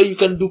is where you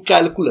can do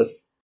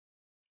calculus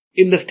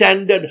in the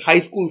standard high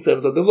school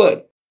sense of the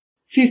word.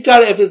 C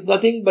star F is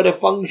nothing but a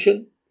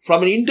function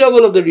from an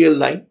interval of the real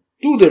line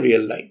to the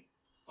real line.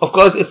 Of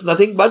course, it's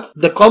nothing but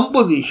the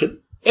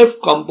composition F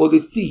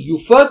composes C. You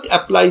first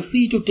apply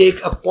C to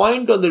take a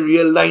point on the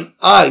real line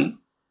I,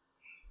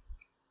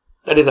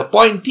 that is a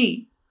point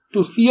T,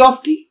 to C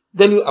of T,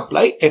 then you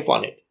apply F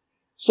on it.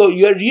 So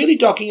you are really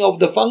talking of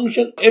the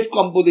function F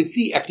composes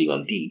C acting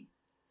on T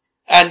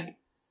and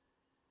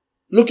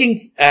looking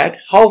at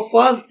how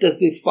fast does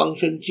this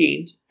function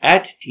change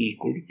at T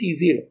equal to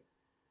T0.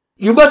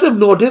 You must have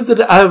noticed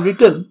that I have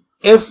written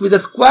F with a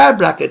square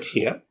bracket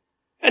here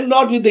and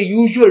not with the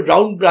usual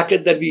round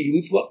bracket that we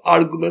use for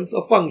arguments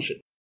of function.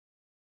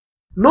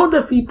 Note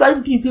that C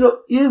prime T0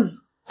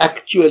 is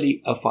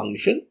actually a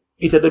function.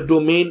 It has a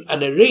domain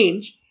and a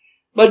range,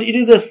 but it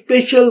is a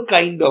special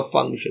kind of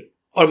function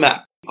or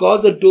map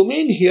because the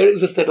domain here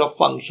is a set of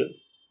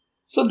functions.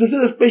 So this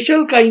is a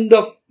special kind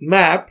of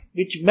map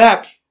which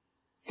maps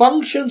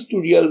functions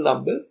to real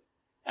numbers,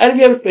 and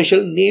we have a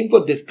special name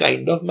for this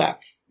kind of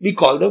maps. We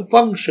call them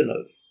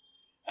functionals.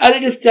 And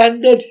it is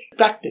standard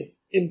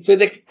practice in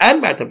physics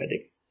and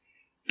mathematics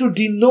to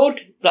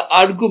denote the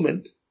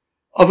argument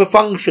of a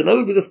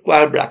functional with a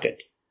square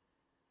bracket.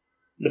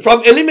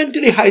 From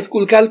elementary high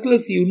school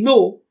calculus, you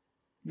know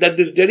that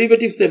this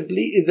derivative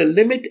simply is the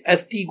limit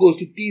as t goes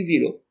to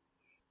t0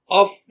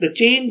 of the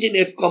change in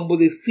f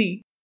composes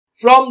C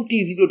from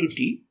t0 to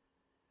t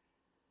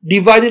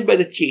divided by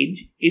the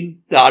change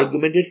in the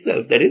argument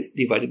itself, that is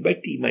divided by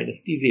t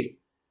minus t0.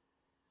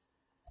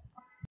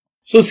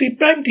 So C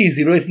prime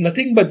t0 is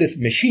nothing but this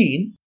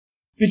machine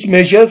which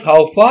measures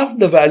how fast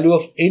the value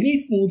of any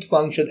smooth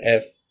function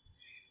f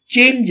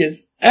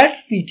changes at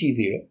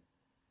ct0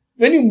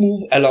 when you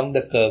move along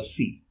the curve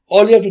C.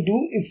 All you have to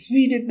do is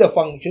feed it the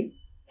function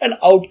and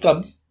out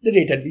comes the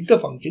rate at which the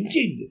function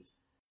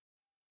changes.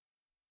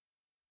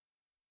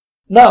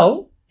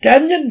 Now,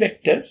 tangent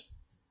vectors,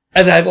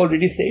 as I have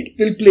already said,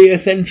 will play a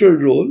central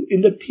role in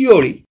the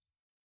theory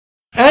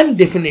and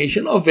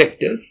definition of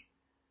vectors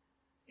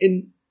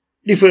in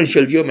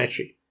differential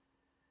geometry.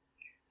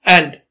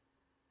 And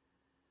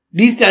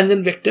these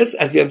tangent vectors,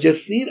 as we have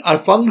just seen, are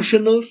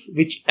functionals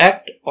which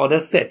act on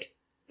a set,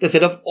 the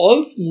set of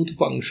all smooth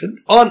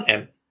functions on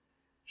M,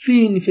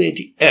 C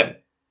infinity M.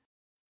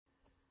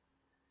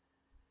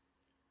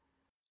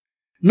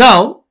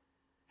 Now,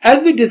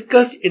 as we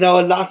discussed in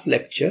our last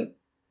lecture,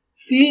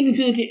 C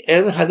infinity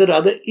M has a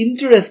rather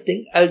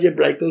interesting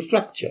algebraical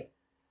structure.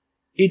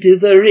 It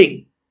is a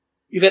ring.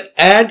 You can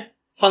add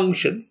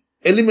functions,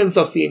 elements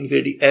of C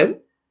infinity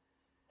M,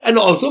 and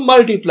also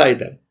multiply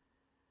them.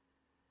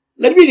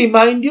 Let me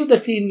remind you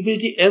that C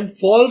infinity M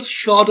falls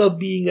short of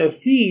being a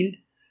field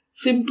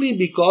simply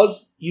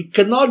because you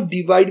cannot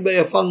divide by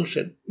a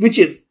function which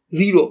is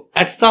 0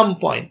 at some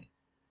point,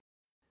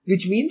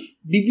 which means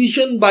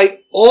division by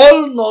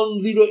all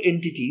non-zero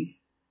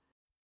entities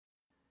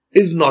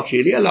is not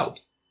really allowed.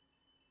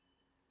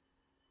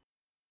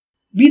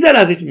 Be that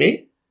as it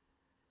may,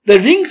 the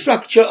ring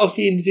structure of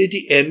C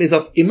infinity M is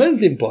of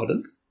immense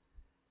importance,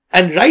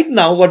 and right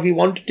now what we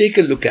want to take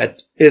a look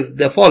at is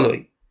the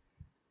following.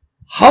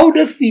 How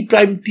does C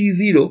prime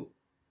T0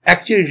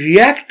 actually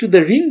react to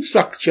the ring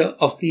structure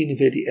of C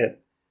infinity M?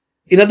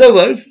 In other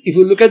words, if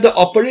you look at the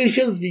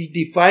operations which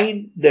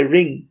define the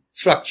ring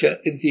structure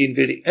in C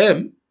infinity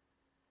M,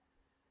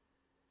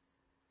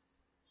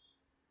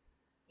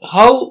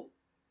 how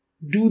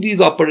do these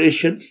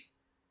operations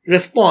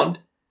respond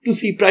to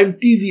C prime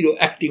T0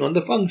 acting on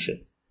the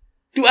functions?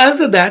 To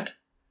answer that,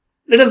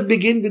 let us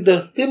begin with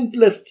the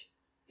simplest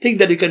thing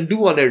that you can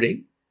do on a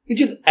ring,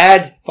 which is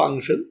add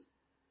functions,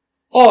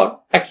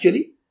 or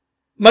actually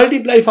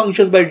multiply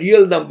functions by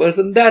real numbers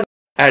and then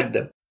add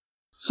them.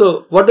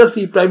 So what does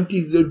C prime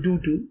T0 do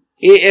to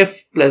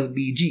AF plus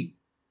BG?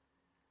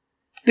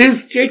 This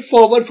is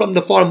straightforward from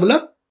the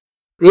formula.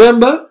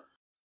 Remember,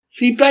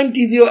 C prime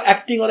T0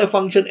 acting on a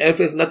function f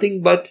is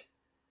nothing but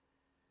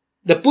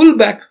the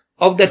pullback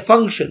of that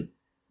function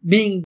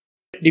being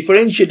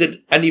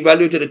differentiated and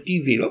evaluated at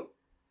T0.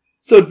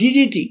 So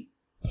dgt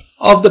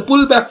of the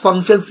pullback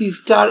function C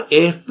star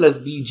AF plus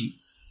BG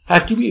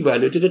has to be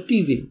evaluated at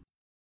T0.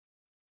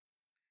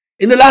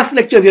 In the last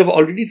lecture, we have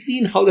already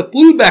seen how the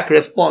pullback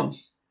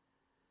responds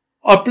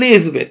or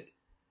plays with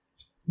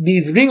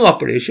these ring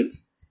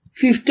operations.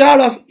 C star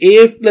of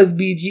AF plus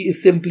BG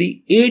is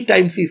simply A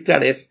times C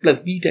star F plus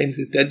B times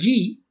C star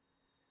G.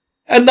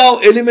 And now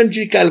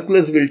elementary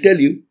calculus will tell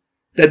you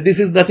that this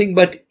is nothing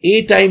but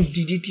A times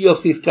ddt of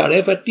C star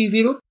F at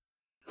T0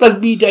 plus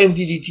B times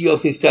ddt of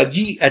C star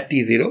G at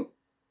T0.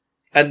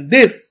 And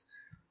this,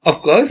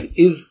 of course,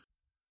 is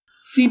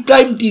C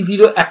prime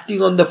T0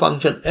 acting on the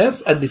function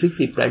F, and this is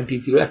C prime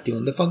T0 acting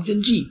on the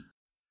function G.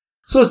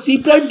 So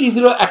C prime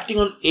T0 acting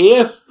on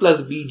AF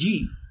plus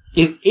BG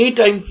is A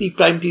times C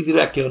prime T0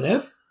 acting on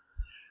F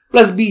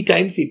plus B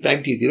times C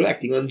prime T0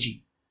 acting on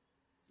G.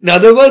 In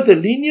other words, the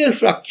linear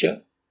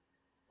structure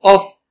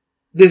of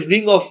this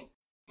ring of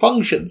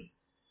functions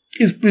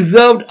is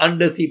preserved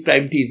under C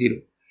prime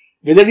T0.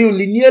 Whether you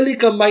linearly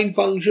combine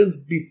functions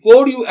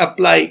before you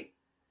apply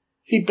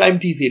C prime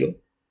T0,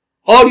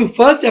 or you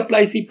first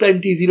apply C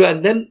prime T0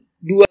 and then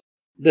do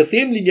the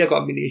same linear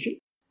combination,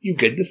 you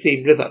get the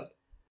same result.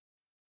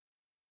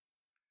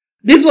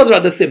 This was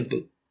rather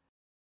simple.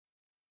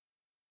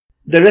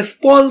 The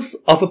response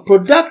of a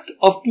product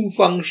of two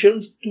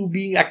functions to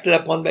being acted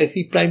upon by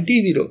C prime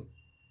T0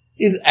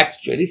 is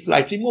actually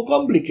slightly more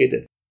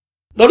complicated.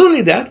 Not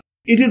only that,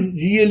 it is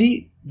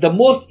really the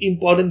most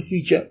important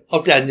feature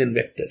of tangent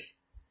vectors.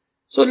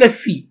 So let's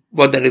see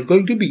what that is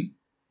going to be.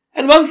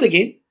 And once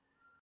again,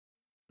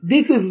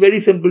 this is very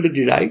simple to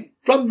derive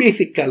from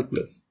basic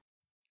calculus.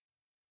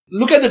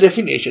 Look at the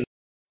definition.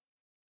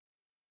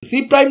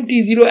 C prime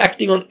T0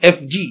 acting on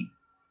Fg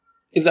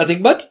is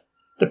nothing but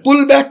the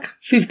pullback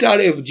C star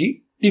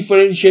Fg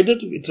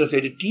differentiated with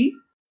respect to T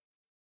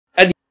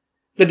and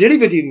the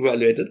derivative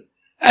evaluated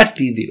at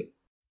T0.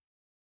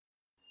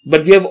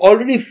 But we have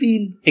already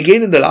seen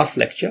again in the last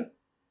lecture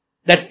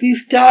that C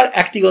star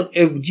acting on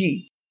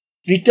Fg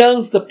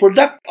returns the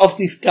product of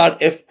C star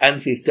F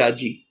and C star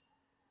G.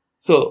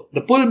 So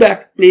the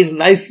pullback plays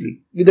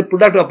nicely with the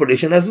product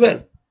operation as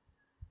well.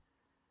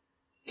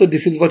 So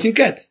this is what you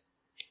get.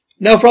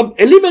 Now from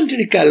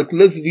elementary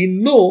calculus, we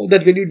know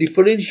that when you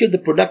differentiate the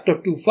product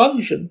of two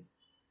functions,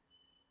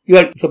 you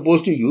are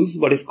supposed to use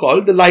what is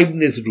called the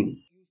Leibniz rule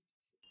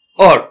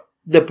or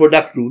the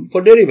product rule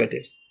for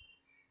derivatives.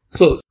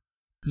 So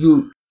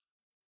you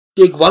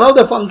take one of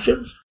the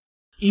functions,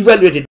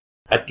 evaluate it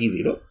at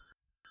T0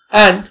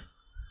 and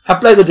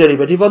apply the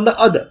derivative on the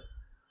other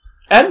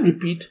and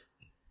repeat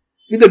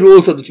with the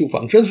roles of the two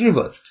functions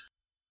reversed.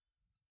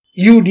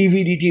 U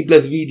dv dt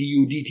plus v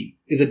du dt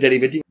is a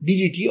derivative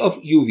dgt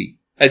of uv,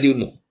 as you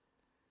know.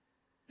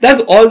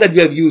 That's all that we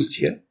have used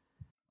here.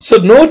 So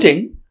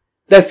noting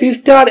that C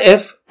star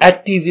f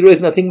at T0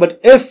 is nothing but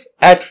f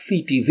at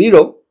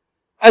CT0,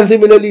 and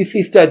similarly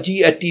C star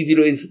g at T0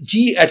 is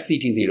g at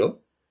CT0,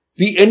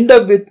 we end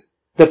up with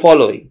the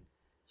following.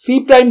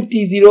 C prime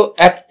T0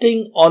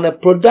 acting on a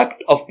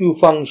product of two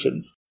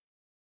functions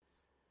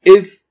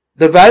is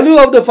the value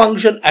of the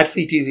function at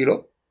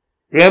CT0.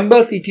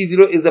 Remember,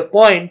 CT0 is the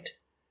point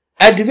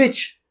at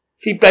which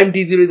C prime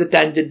T0 is a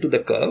tangent to the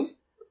curve,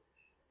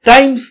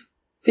 times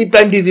C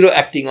prime T0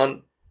 acting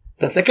on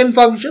the second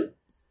function,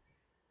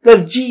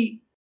 plus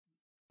g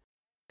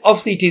of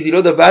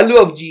CT0, the value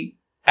of g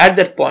at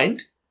that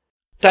point,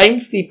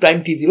 times C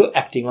prime T0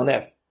 acting on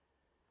f.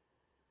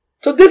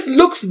 So this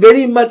looks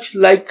very much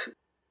like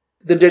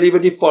the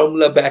derivative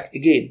formula back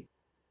again.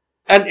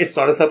 And it's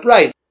not a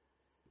surprise.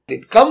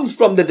 It comes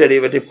from the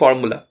derivative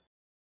formula.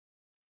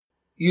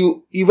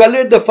 You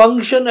evaluate the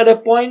function at a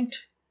point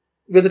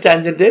where the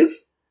tangent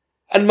is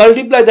and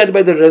multiply that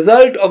by the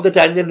result of the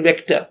tangent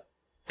vector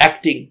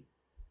acting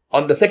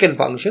on the second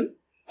function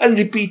and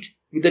repeat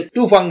with the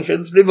two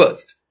functions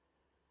reversed.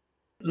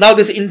 Now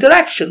this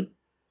interaction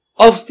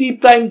of C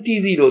prime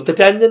T0, the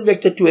tangent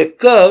vector to a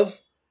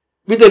curve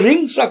with the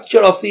ring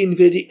structure of C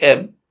infinity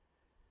M,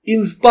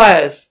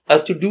 inspires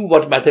us to do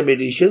what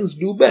mathematicians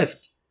do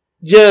best,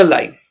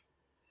 generalize.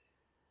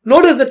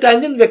 Notice the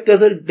tangent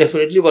vectors are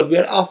definitely what we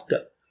are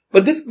after.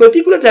 But this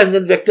particular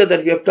tangent vector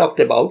that we have talked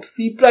about,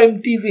 C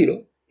prime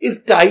T0,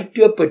 is tied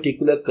to a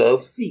particular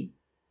curve C.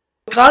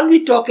 Can't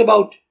we talk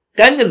about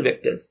tangent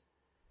vectors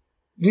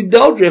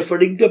without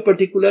referring to a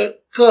particular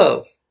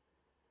curve?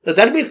 Now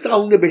that may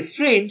sound a bit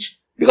strange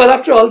because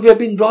after all we have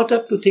been brought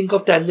up to think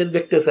of tangent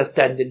vectors as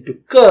tangent to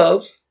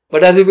curves.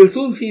 But as we will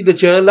soon see, the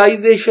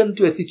generalization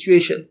to a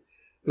situation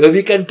where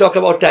we can talk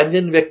about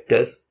tangent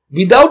vectors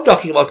without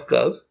talking about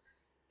curves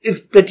is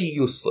pretty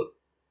useful.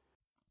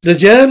 The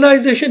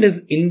generalization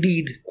is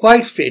indeed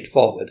quite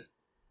straightforward.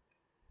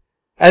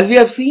 As we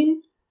have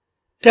seen,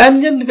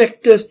 tangent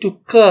vectors to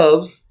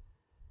curves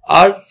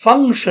are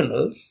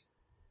functionals,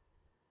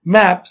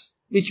 maps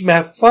which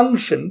map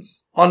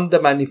functions on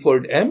the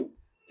manifold M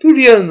to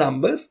real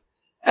numbers,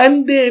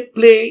 and they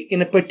play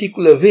in a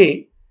particular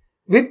way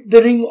with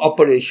the ring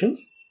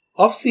operations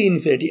of C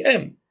infinity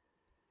M.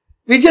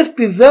 We just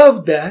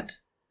preserve that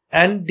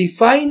and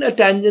define a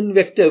tangent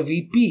vector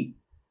Vp.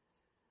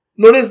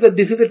 Notice that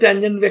this is a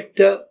tangent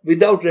vector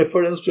without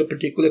reference to a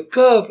particular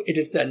curve it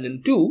is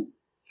tangent to,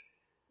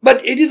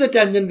 but it is a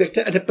tangent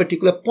vector at a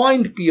particular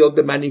point P of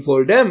the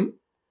manifold M,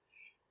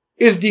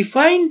 is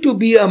defined to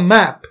be a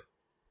map.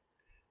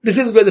 This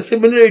is where the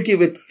similarity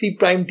with C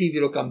prime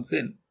T0 comes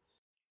in.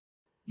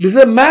 This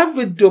is a map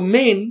with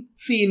domain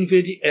C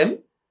infinity M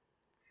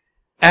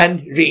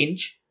and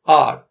range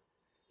R,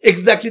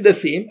 exactly the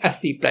same as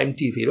C prime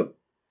T0.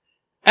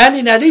 And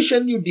in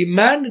addition, you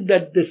demand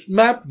that this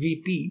map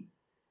Vp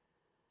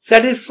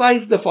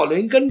satisfies the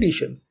following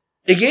conditions.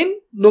 Again,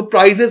 no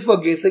prizes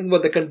for guessing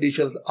what the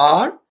conditions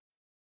are.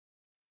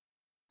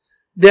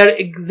 They are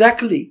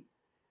exactly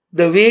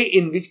the way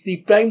in which C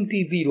prime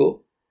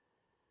T0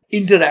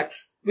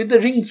 interacts with the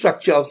ring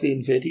structure of C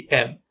infinity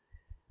M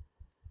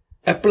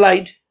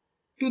applied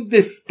to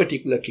this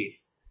particular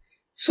case.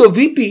 So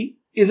Vp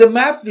is a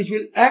map which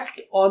will act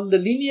on the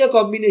linear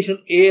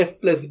combination AF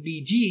plus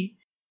BG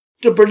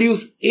to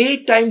produce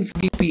A times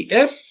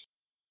VPF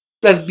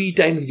plus B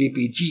times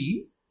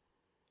VPG,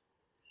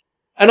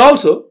 and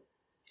also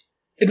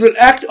it will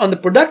act on the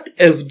product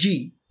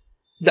FG,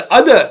 the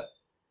other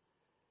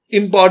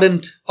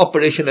important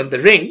operation in the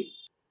ring,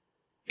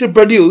 to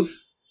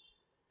produce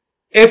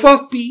F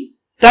of P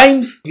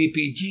times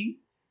VPG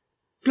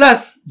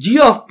plus G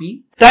of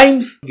P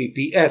times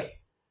VPF.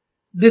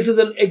 This is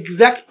an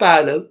exact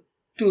parallel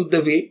to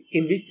the way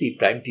in which C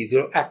prime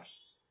T0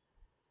 acts.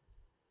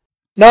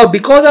 Now,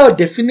 because our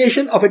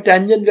definition of a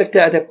tangent vector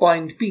at a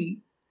point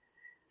P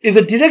is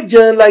a direct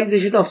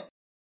generalization of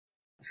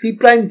C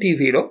prime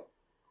T0,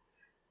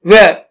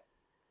 where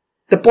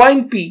the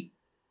point P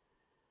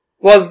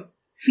was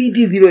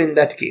CT0 in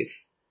that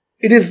case,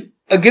 it is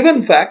a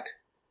given fact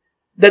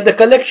that the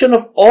collection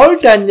of all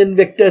tangent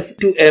vectors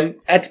to M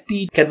at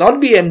P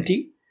cannot be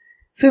empty,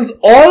 since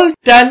all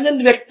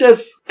tangent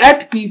vectors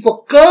at P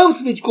for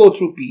curves which go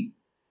through P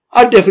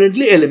are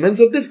definitely elements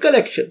of this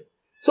collection.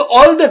 So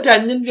all the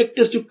tangent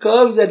vectors to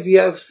curves that we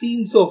have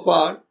seen so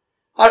far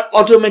are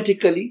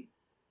automatically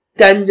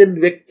tangent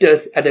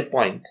vectors at a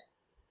point.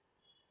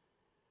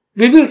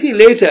 We will see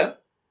later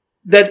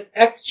that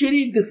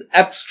actually this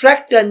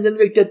abstract tangent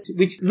vector,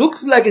 which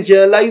looks like a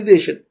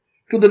generalization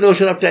to the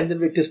notion of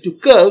tangent vectors to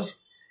curves,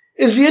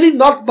 is really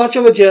not much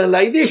of a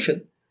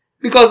generalization,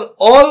 because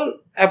all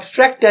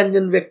abstract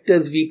tangent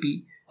vectors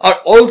Vp are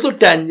also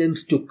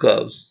tangents to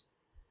curves.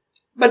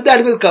 But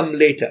that will come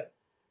later.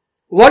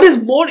 What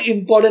is more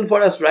important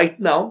for us right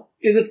now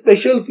is a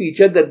special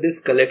feature that this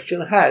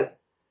collection has.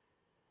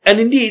 And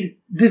indeed,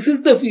 this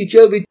is the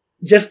feature which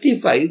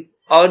justifies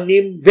our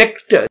name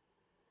vector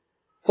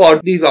for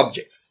these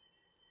objects.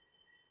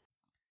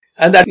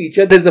 And that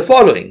feature is the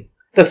following.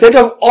 The set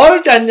of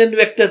all tangent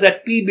vectors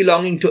at P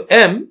belonging to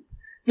M,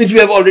 which we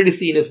have already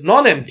seen is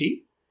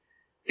non-empty,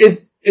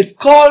 is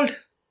called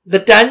the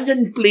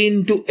tangent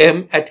plane to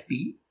M at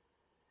P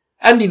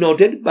and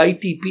denoted by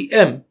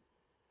TPM.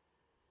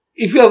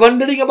 If you are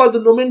wondering about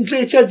the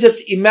nomenclature,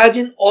 just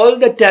imagine all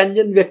the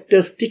tangent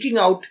vectors sticking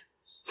out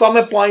from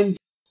a point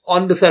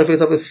on the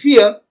surface of a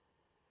sphere.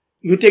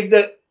 If you take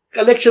the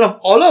collection of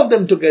all of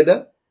them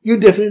together, you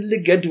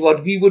definitely get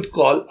what we would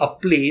call a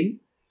plane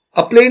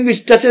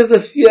which touches the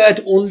sphere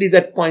at only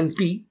that point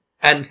P,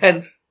 and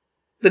hence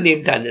the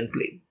name tangent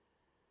plane.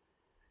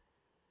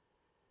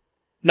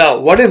 Now,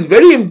 what is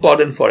very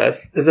important for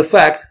us is the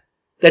fact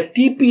that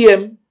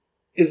TPM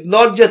is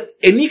not just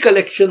any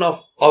collection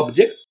of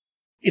objects.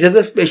 It has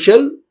a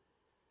special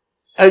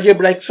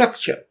algebraic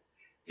structure.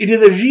 It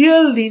is a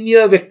real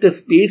linear vector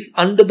space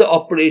under the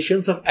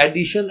operations of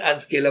addition and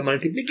scalar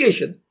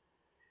multiplication.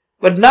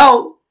 But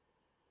now,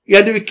 you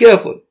have to be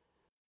careful.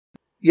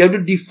 You have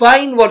to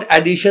define what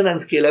addition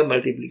and scalar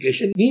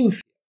multiplication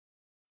means.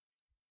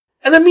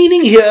 And the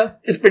meaning here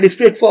is pretty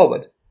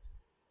straightforward.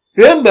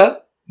 Remember,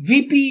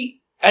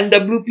 Vp and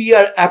Wp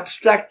are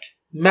abstract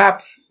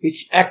maps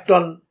which act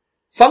on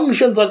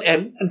functions on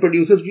M and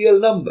produces real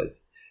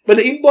numbers. But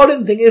the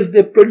important thing is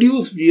they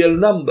produce real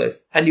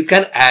numbers, and you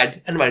can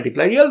add and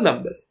multiply real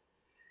numbers.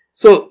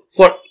 So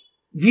for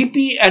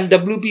Vp and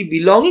Wp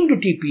belonging to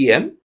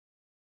TPM,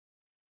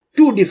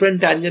 two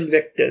different tangent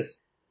vectors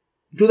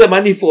to the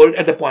manifold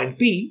at the point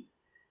P,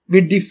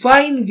 we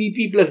define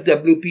Vp plus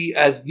Wp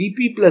as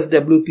Vp plus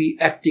Wp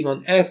acting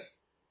on F.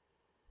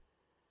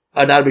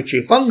 An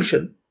arbitrary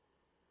function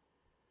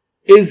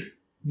is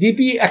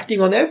Vp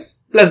acting on F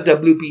plus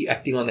Wp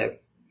acting on F.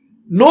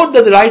 Note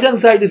that the right hand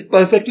side is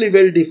perfectly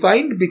well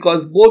defined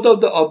because both of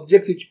the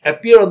objects which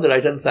appear on the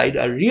right hand side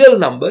are real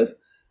numbers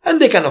and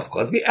they can of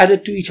course be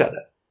added to each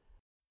other.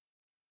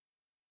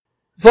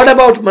 What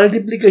about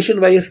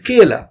multiplication by a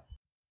scalar?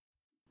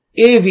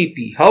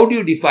 AVP, how do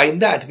you define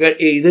that where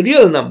A is a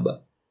real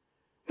number?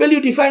 Well,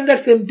 you define that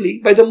simply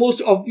by the most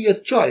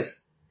obvious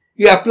choice.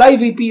 You apply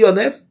VP on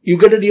F, you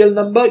get a real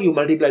number, you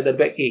multiply that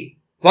by A.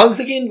 Once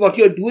again, what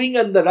you are doing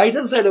on the right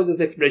hand side of this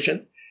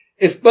expression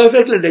is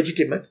perfectly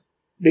legitimate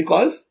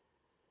because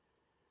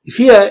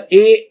here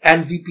A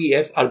and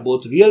VPF are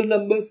both real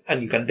numbers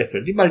and you can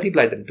definitely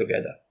multiply them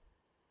together.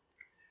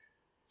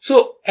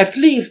 So at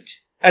least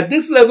at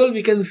this level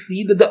we can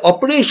see that the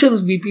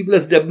operations VP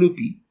plus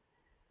WP,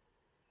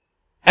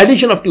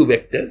 addition of two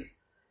vectors,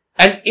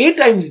 and A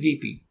times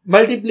VP,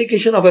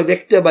 multiplication of a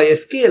vector by a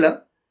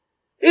scalar,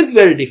 is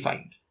well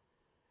defined.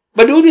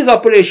 But do these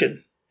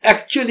operations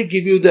actually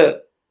give you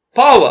the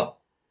power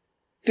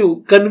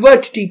to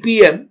convert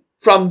TPM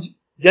from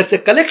just a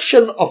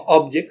collection of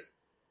objects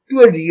to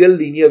a real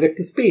linear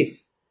vector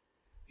space?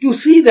 To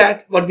see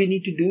that, what we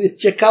need to do is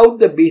check out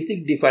the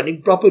basic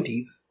defining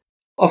properties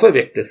of a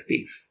vector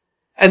space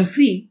and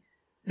see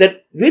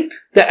that with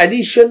the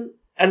addition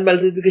and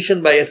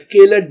multiplication by a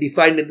scalar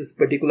defined in this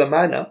particular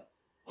manner,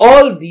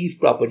 all these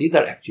properties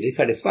are actually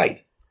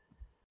satisfied.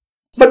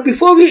 But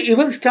before we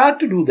even start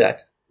to do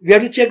that, we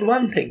have to check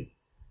one thing.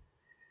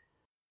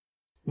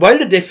 While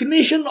the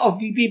definition of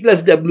VP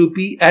plus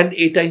WP and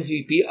A times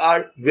VP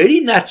are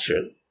very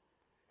natural,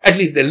 at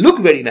least they look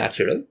very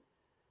natural,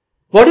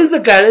 what is the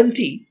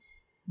guarantee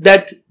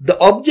that the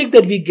object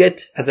that we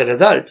get as a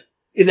result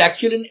is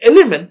actually an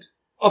element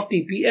of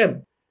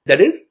TPM? That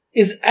is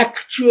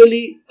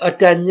actually a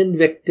tangent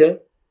vector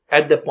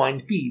at the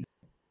point P.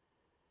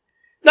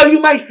 Now you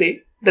might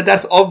say that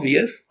that's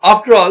obvious.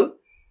 After all,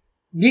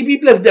 VP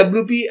plus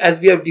WP as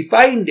we have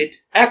defined it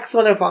acts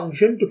on a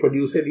function to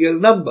produce a real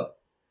number.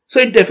 So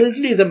it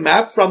definitely is a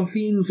map from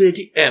C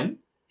infinity M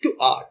to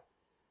R.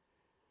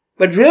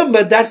 But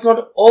remember, that's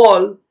not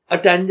all a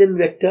tangent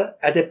vector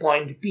at a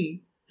point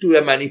P to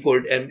a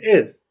manifold M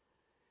is.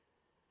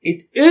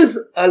 It is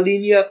a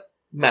linear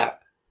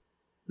map.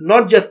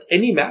 Not just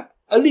any map,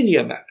 a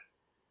linear map.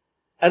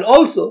 And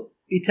also,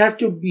 it has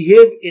to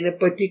behave in a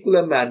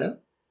particular manner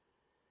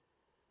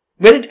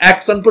when it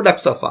acts on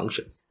products of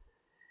functions.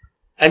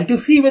 And to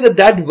see whether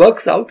that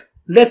works out,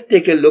 let's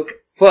take a look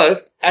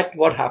first at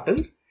what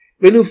happens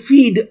when you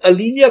feed a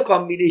linear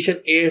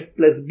combination AF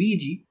plus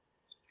BG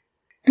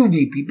to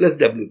VP plus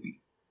WP.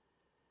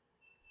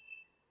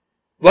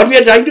 What we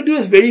are trying to do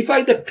is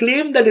verify the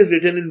claim that is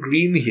written in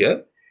green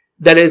here.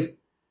 That is,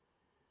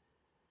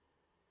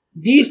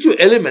 these two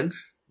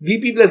elements,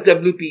 VP plus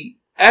WP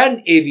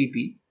and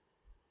AVP,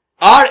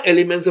 are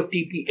elements of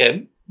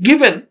TPM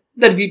given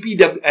that VP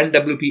and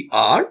WP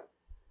are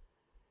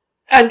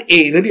and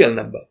A is a real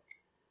number.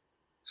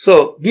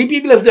 So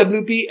VP plus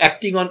WP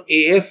acting on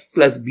AF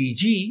plus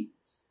BG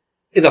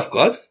is of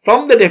course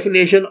from the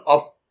definition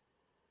of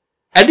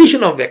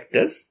addition of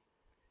vectors,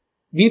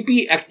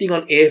 VP acting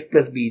on AF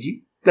plus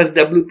BG plus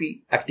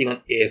WP acting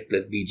on AF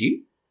plus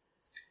BG.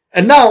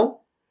 And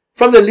now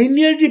from the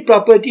linearity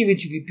property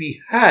which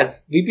VP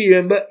has, VP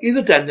remember is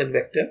a tangent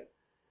vector,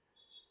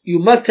 you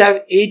must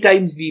have A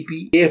times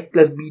VP, AF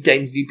plus B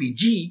times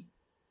VPG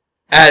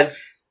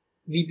as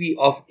VP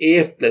of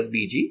AF plus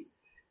BG,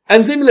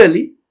 and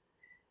similarly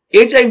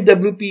A times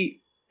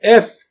WP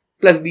F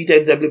plus B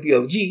times WP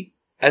of G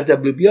as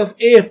WP of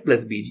AF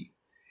plus BG.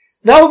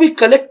 Now we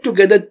collect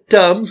together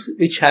terms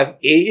which have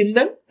A in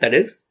them, that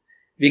is,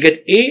 we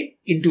get A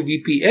into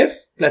VPF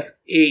plus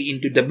A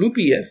into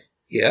WPF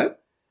here,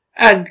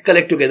 and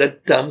collect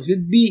together terms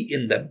with B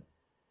in them.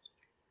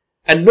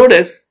 And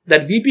notice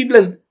that VP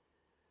plus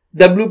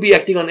WP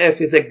acting on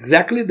F is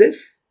exactly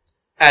this,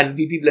 and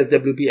VP plus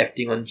WP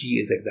acting on G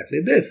is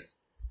exactly this.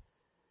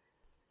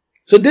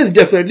 So this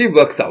definitely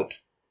works out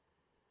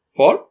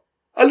for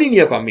a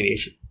linear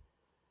combination.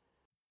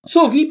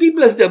 So VP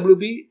plus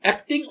WP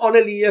acting on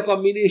a linear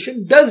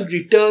combination does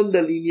return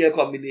the linear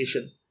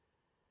combination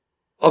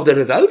of the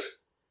results,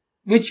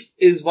 which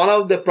is one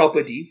of the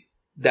properties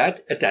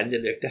that a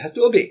tangent vector has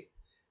to obey.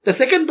 The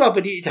second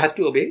property it has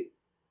to obey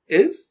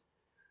is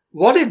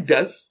what it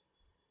does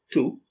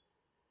to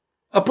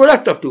a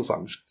product of two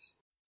functions.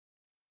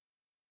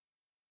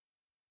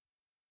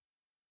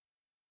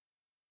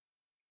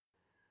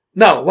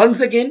 Now, once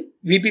again,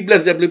 VP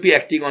plus WP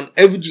acting on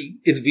FG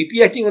is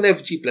VP acting on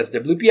FG plus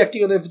WP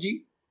acting on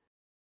FG.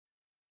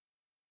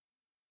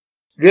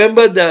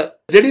 Remember the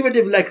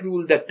derivative-like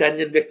rule that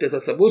tangent vectors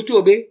are supposed to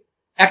obey.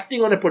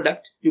 Acting on a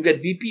product, you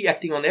get VP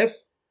acting on F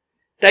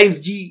times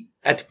G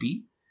at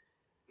P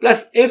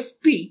plus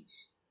FP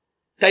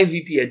times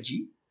VP at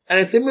G, and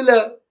a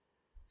similar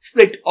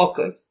split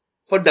occurs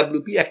for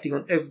WP acting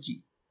on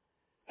FG.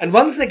 And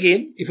once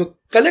again, if you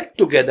collect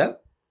together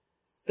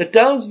the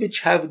terms which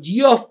have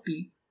G of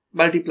P,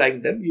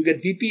 multiplying them, you get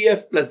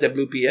VPF plus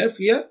WPF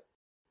here,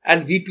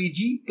 and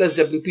VPG plus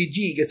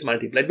WPG gets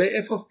multiplied by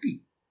F of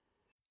P.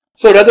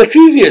 So rather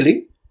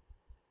trivially,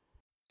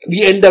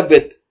 we end up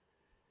with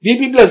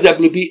Vp plus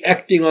Wp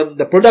acting on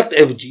the product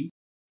Fg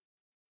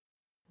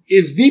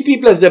is Vp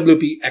plus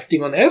Wp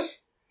acting on F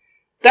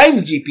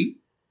times Gp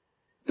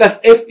plus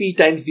Fp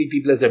times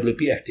Vp plus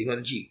Wp acting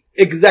on G.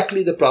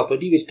 Exactly the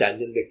property which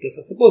tangent vectors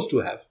are supposed to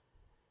have.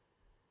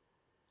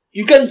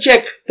 You can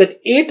check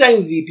that A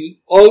times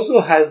Vp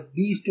also has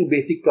these two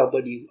basic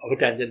properties of a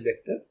tangent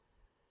vector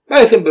by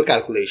a simple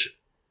calculation.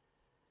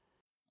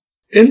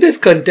 In this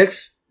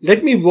context,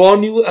 let me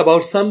warn you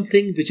about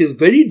something which is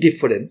very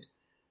different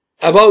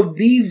about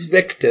these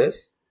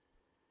vectors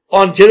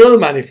on general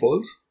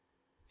manifolds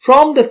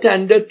from the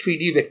standard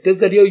 3D vectors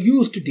that you're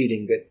used to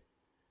dealing with.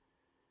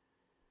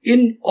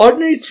 In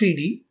ordinary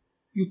 3D,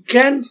 you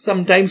can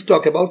sometimes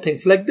talk about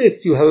things like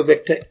this. You have a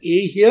vector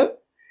A here,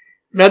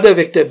 another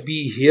vector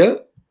B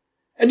here,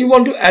 and you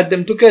want to add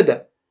them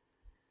together.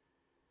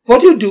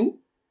 What you do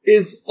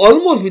is,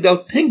 almost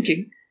without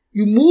thinking,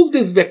 you move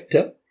this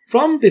vector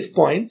from this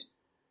point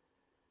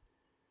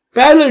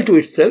parallel to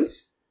itself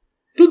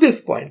to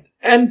this point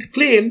and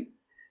claim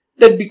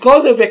that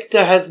because a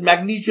vector has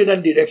magnitude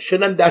and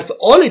direction and that's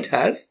all it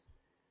has,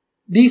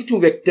 these two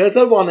vectors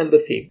are one and the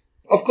same.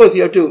 Of course,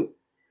 you have to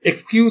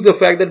excuse the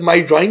fact that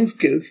my drawing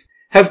skills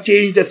have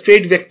changed a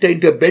straight vector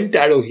into a bent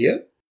arrow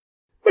here,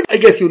 but I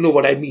guess you know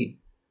what I mean.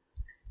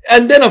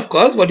 And then, of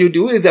course, what you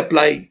do is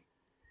apply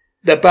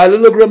the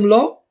parallelogram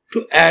law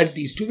to add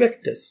these two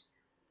vectors.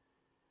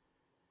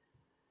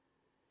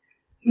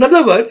 In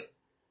other words,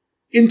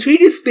 in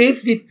 3D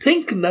space, we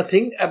think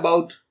nothing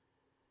about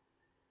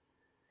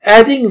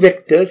adding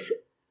vectors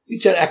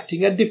which are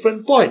acting at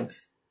different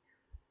points.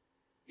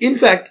 In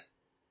fact,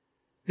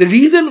 the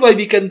reason why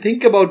we can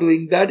think about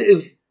doing that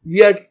is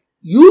we are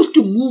used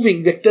to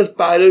moving vectors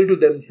parallel to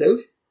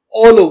themselves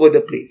all over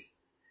the place.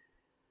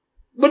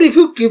 But if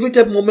you give it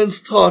a moment's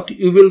thought,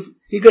 you will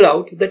figure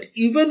out that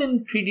even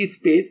in 3D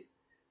space,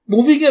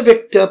 moving a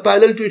vector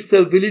parallel to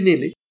itself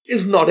willy-nilly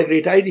is not a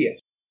great idea.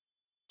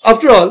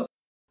 After all,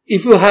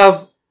 if you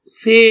have,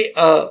 say,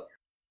 a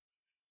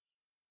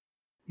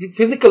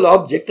physical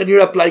object and you're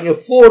applying a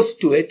force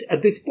to it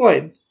at this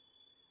point,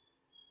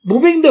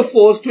 moving the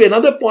force to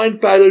another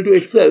point parallel to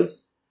itself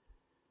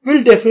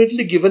will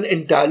definitely give an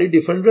entirely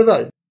different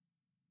result.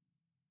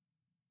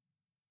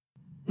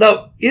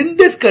 Now, in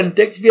this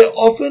context, we are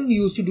often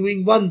used to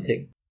doing one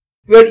thing.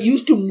 We are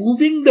used to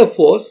moving the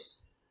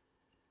force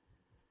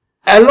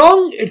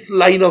along its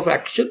line of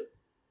action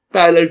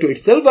parallel to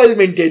itself while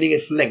maintaining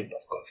its length,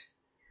 of course.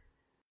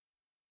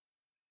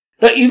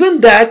 Now,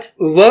 even that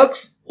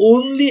works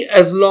only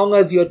as long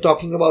as you are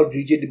talking about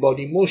rigid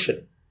body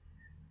motion.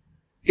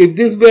 If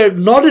this were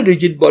not a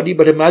rigid body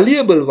but a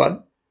malleable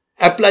one,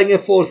 applying a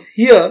force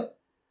here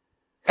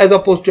as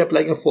opposed to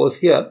applying a force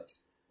here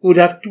would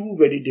have two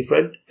very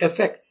different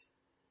effects.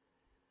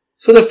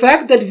 So the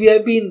fact that we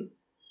have been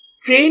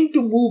trained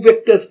to move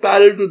vectors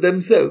parallel to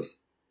themselves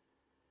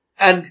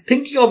and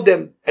thinking of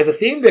them as the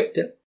same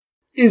vector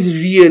is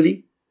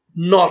really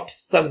not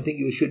something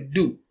you should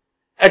do,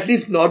 at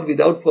least not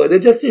without further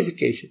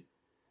justification.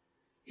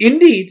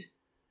 Indeed,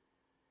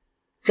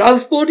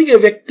 transporting a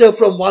vector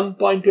from one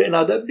point to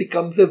another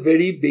becomes a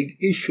very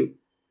big issue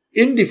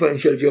in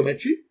differential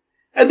geometry,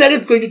 and that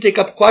is going to take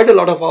up quite a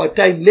lot of our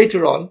time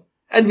later on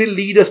and will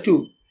lead us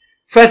to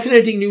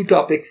fascinating new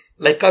topics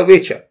like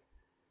curvature.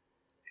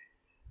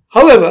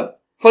 However,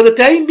 for the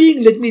time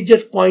being, let me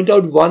just point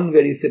out one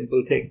very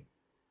simple thing.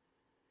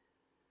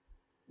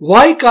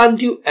 Why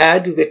can't you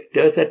add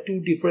vectors at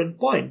two different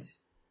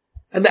points?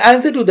 And the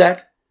answer to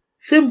that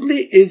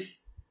simply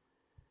is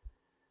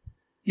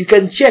you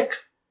can check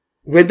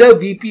whether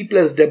Vp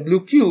plus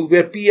Wq,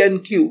 where P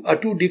and Q are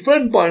two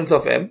different points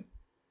of M,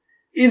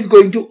 is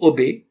going to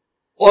obey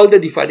all the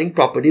defining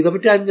properties of a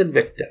tangent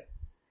vector.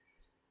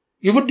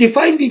 You would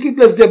define Vp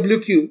plus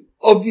Wq,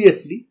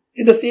 obviously,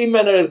 in the same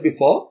manner as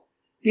before.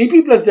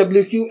 Vp plus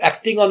Wq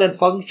acting on a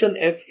function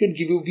f should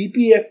give you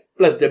Vpf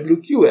plus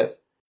Wqf.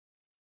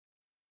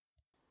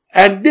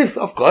 And this,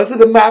 of course,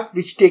 is a map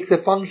which takes a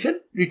function,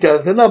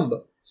 returns a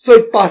number. So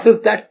it passes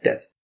that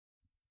test.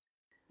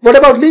 What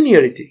about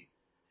linearity?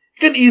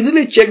 You can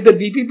easily check that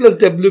Vp plus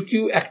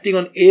Wq acting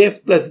on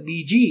Af plus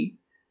Bg,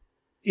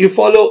 you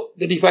follow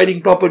the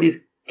defining properties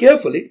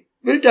carefully,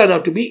 will turn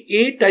out to be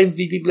A times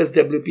Vp plus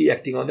Wp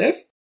acting on F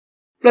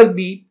plus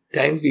B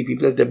times Vp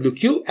plus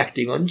Wq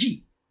acting on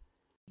G.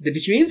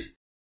 Which means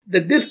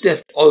that this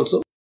test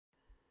also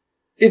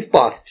is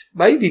passed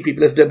by Vp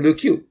plus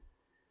Wq.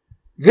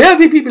 Where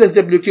Vp plus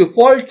Wq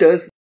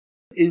falters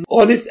is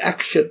on its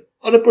action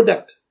on a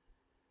product.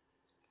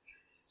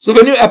 So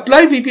when you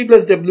apply Vp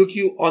plus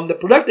Wq on the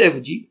product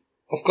Fg,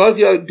 of course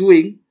you are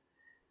doing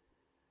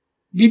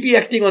Vp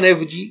acting on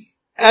Fg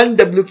and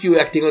Wq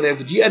acting on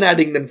Fg and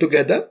adding them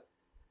together.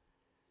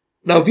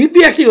 Now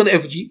Vp acting on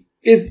Fg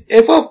is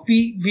f of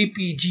p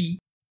Vpg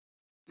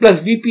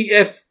plus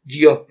Vpf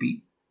g of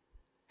p.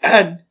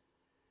 And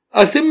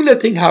a similar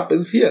thing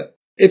happens here.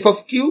 F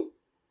of q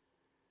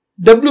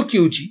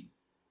Wqg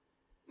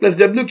plus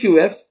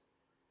Wqf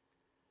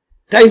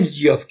times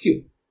g of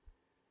q.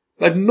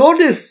 But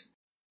notice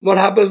what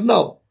happens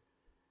now.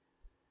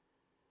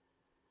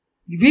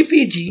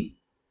 VPG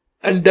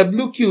and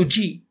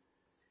WQG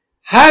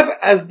have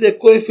as their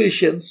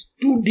coefficients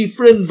two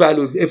different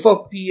values, f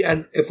of p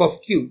and f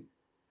of q.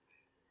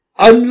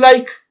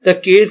 Unlike the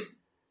case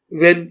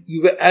when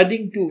you were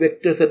adding two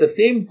vectors at the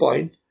same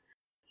point,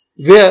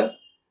 where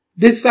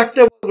this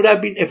factor would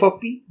have been f of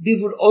p,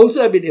 this would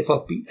also have been f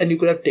of p, and you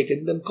could have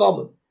taken them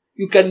common.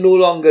 You can no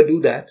longer do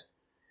that.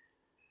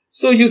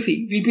 So you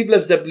see, Vp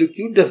plus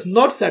Wq does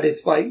not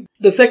satisfy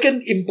the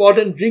second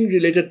important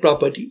ring-related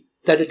property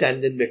that a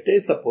tangent vector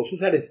is supposed to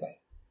satisfy.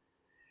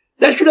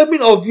 That should have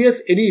been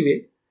obvious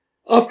anyway.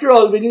 After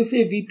all, when you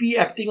say Vp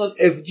acting on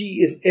Fg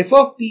is f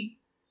of p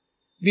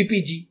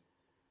Vpg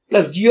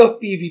plus g of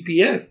p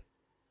Vpf,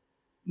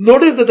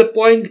 notice that the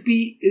point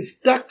P is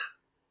stuck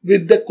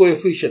with the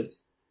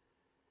coefficients.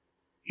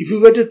 If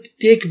you were to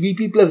take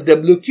Vp plus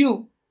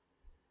Wq,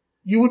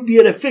 you would be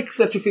at a fix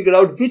as to figure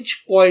out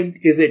which point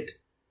is it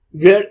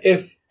where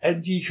f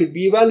and g should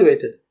be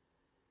evaluated.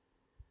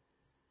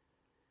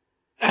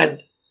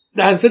 And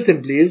the answer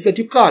simply is that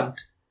you can't.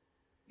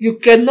 You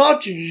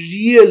cannot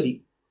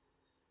really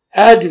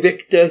add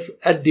vectors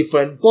at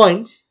different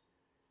points.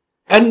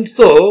 And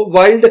so,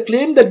 while the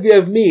claim that we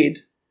have made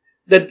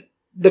that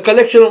the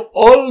collection of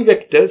all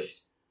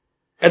vectors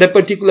at a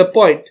particular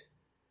point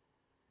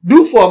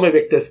do form a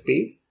vector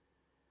space,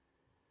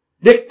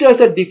 vectors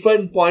at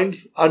different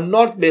points are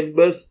not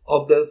members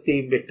of the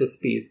same vector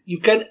space. You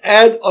can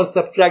add or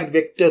subtract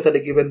vectors at a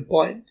given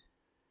point.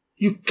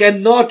 You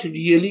cannot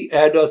really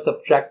add or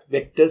subtract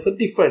vectors at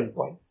different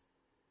points.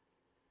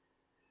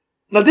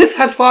 Now this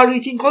has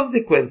far-reaching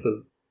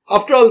consequences.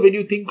 After all, when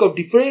you think of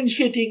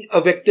differentiating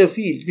a vector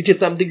field, which is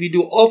something we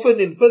do often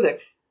in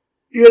physics,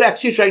 you are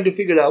actually trying to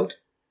figure out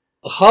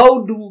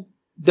how do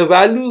the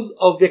values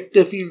of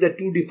vector fields at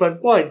two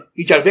different points,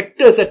 which are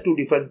vectors at two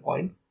different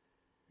points,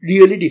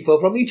 really differ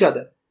from each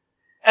other.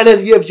 And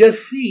as we have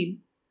just seen,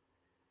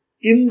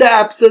 in the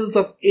absence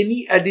of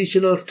any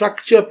additional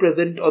structure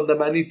present on the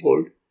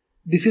manifold,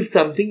 this is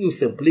something you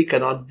simply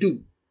cannot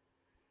do.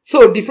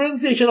 So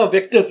differentiation of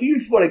vector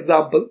fields, for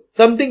example,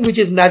 something which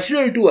is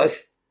natural to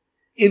us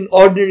in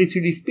ordinary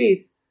 3D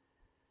space,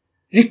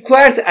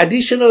 requires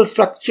additional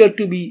structure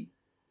to be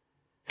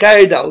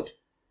carried out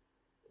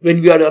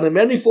when we are on a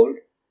manifold,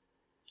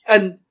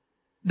 and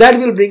that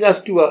will bring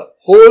us to a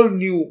whole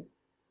new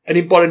and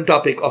important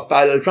topic of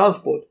parallel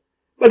transport,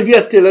 but we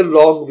are still a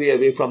long way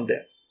away from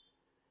there.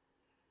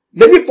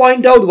 Let me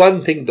point out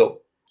one thing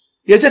though.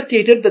 We have just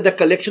stated that the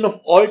collection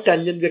of all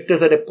tangent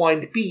vectors at a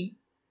point P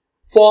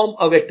form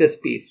a vector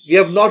space. We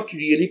have not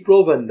really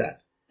proven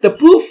that. The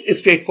proof is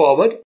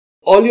straightforward.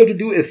 All you have to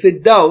do is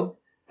sit down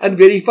and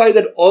verify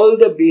that all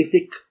the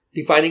basic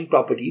defining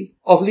properties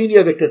of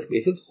linear vector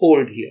spaces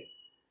hold here.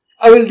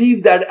 I will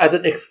leave that as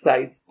an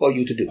exercise for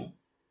you to do.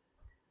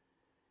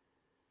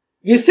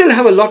 We still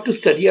have a lot to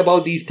study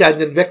about these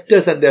tangent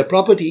vectors and their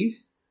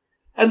properties,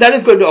 and that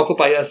is going to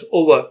occupy us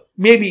over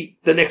maybe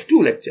the next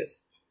 2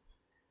 lectures.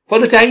 For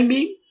the time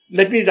being,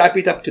 let me wrap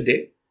it up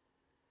today.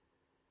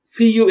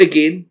 See you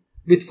again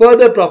with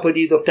further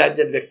properties of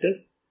tangent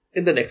vectors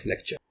in the next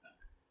lecture.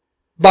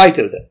 Bye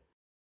till then.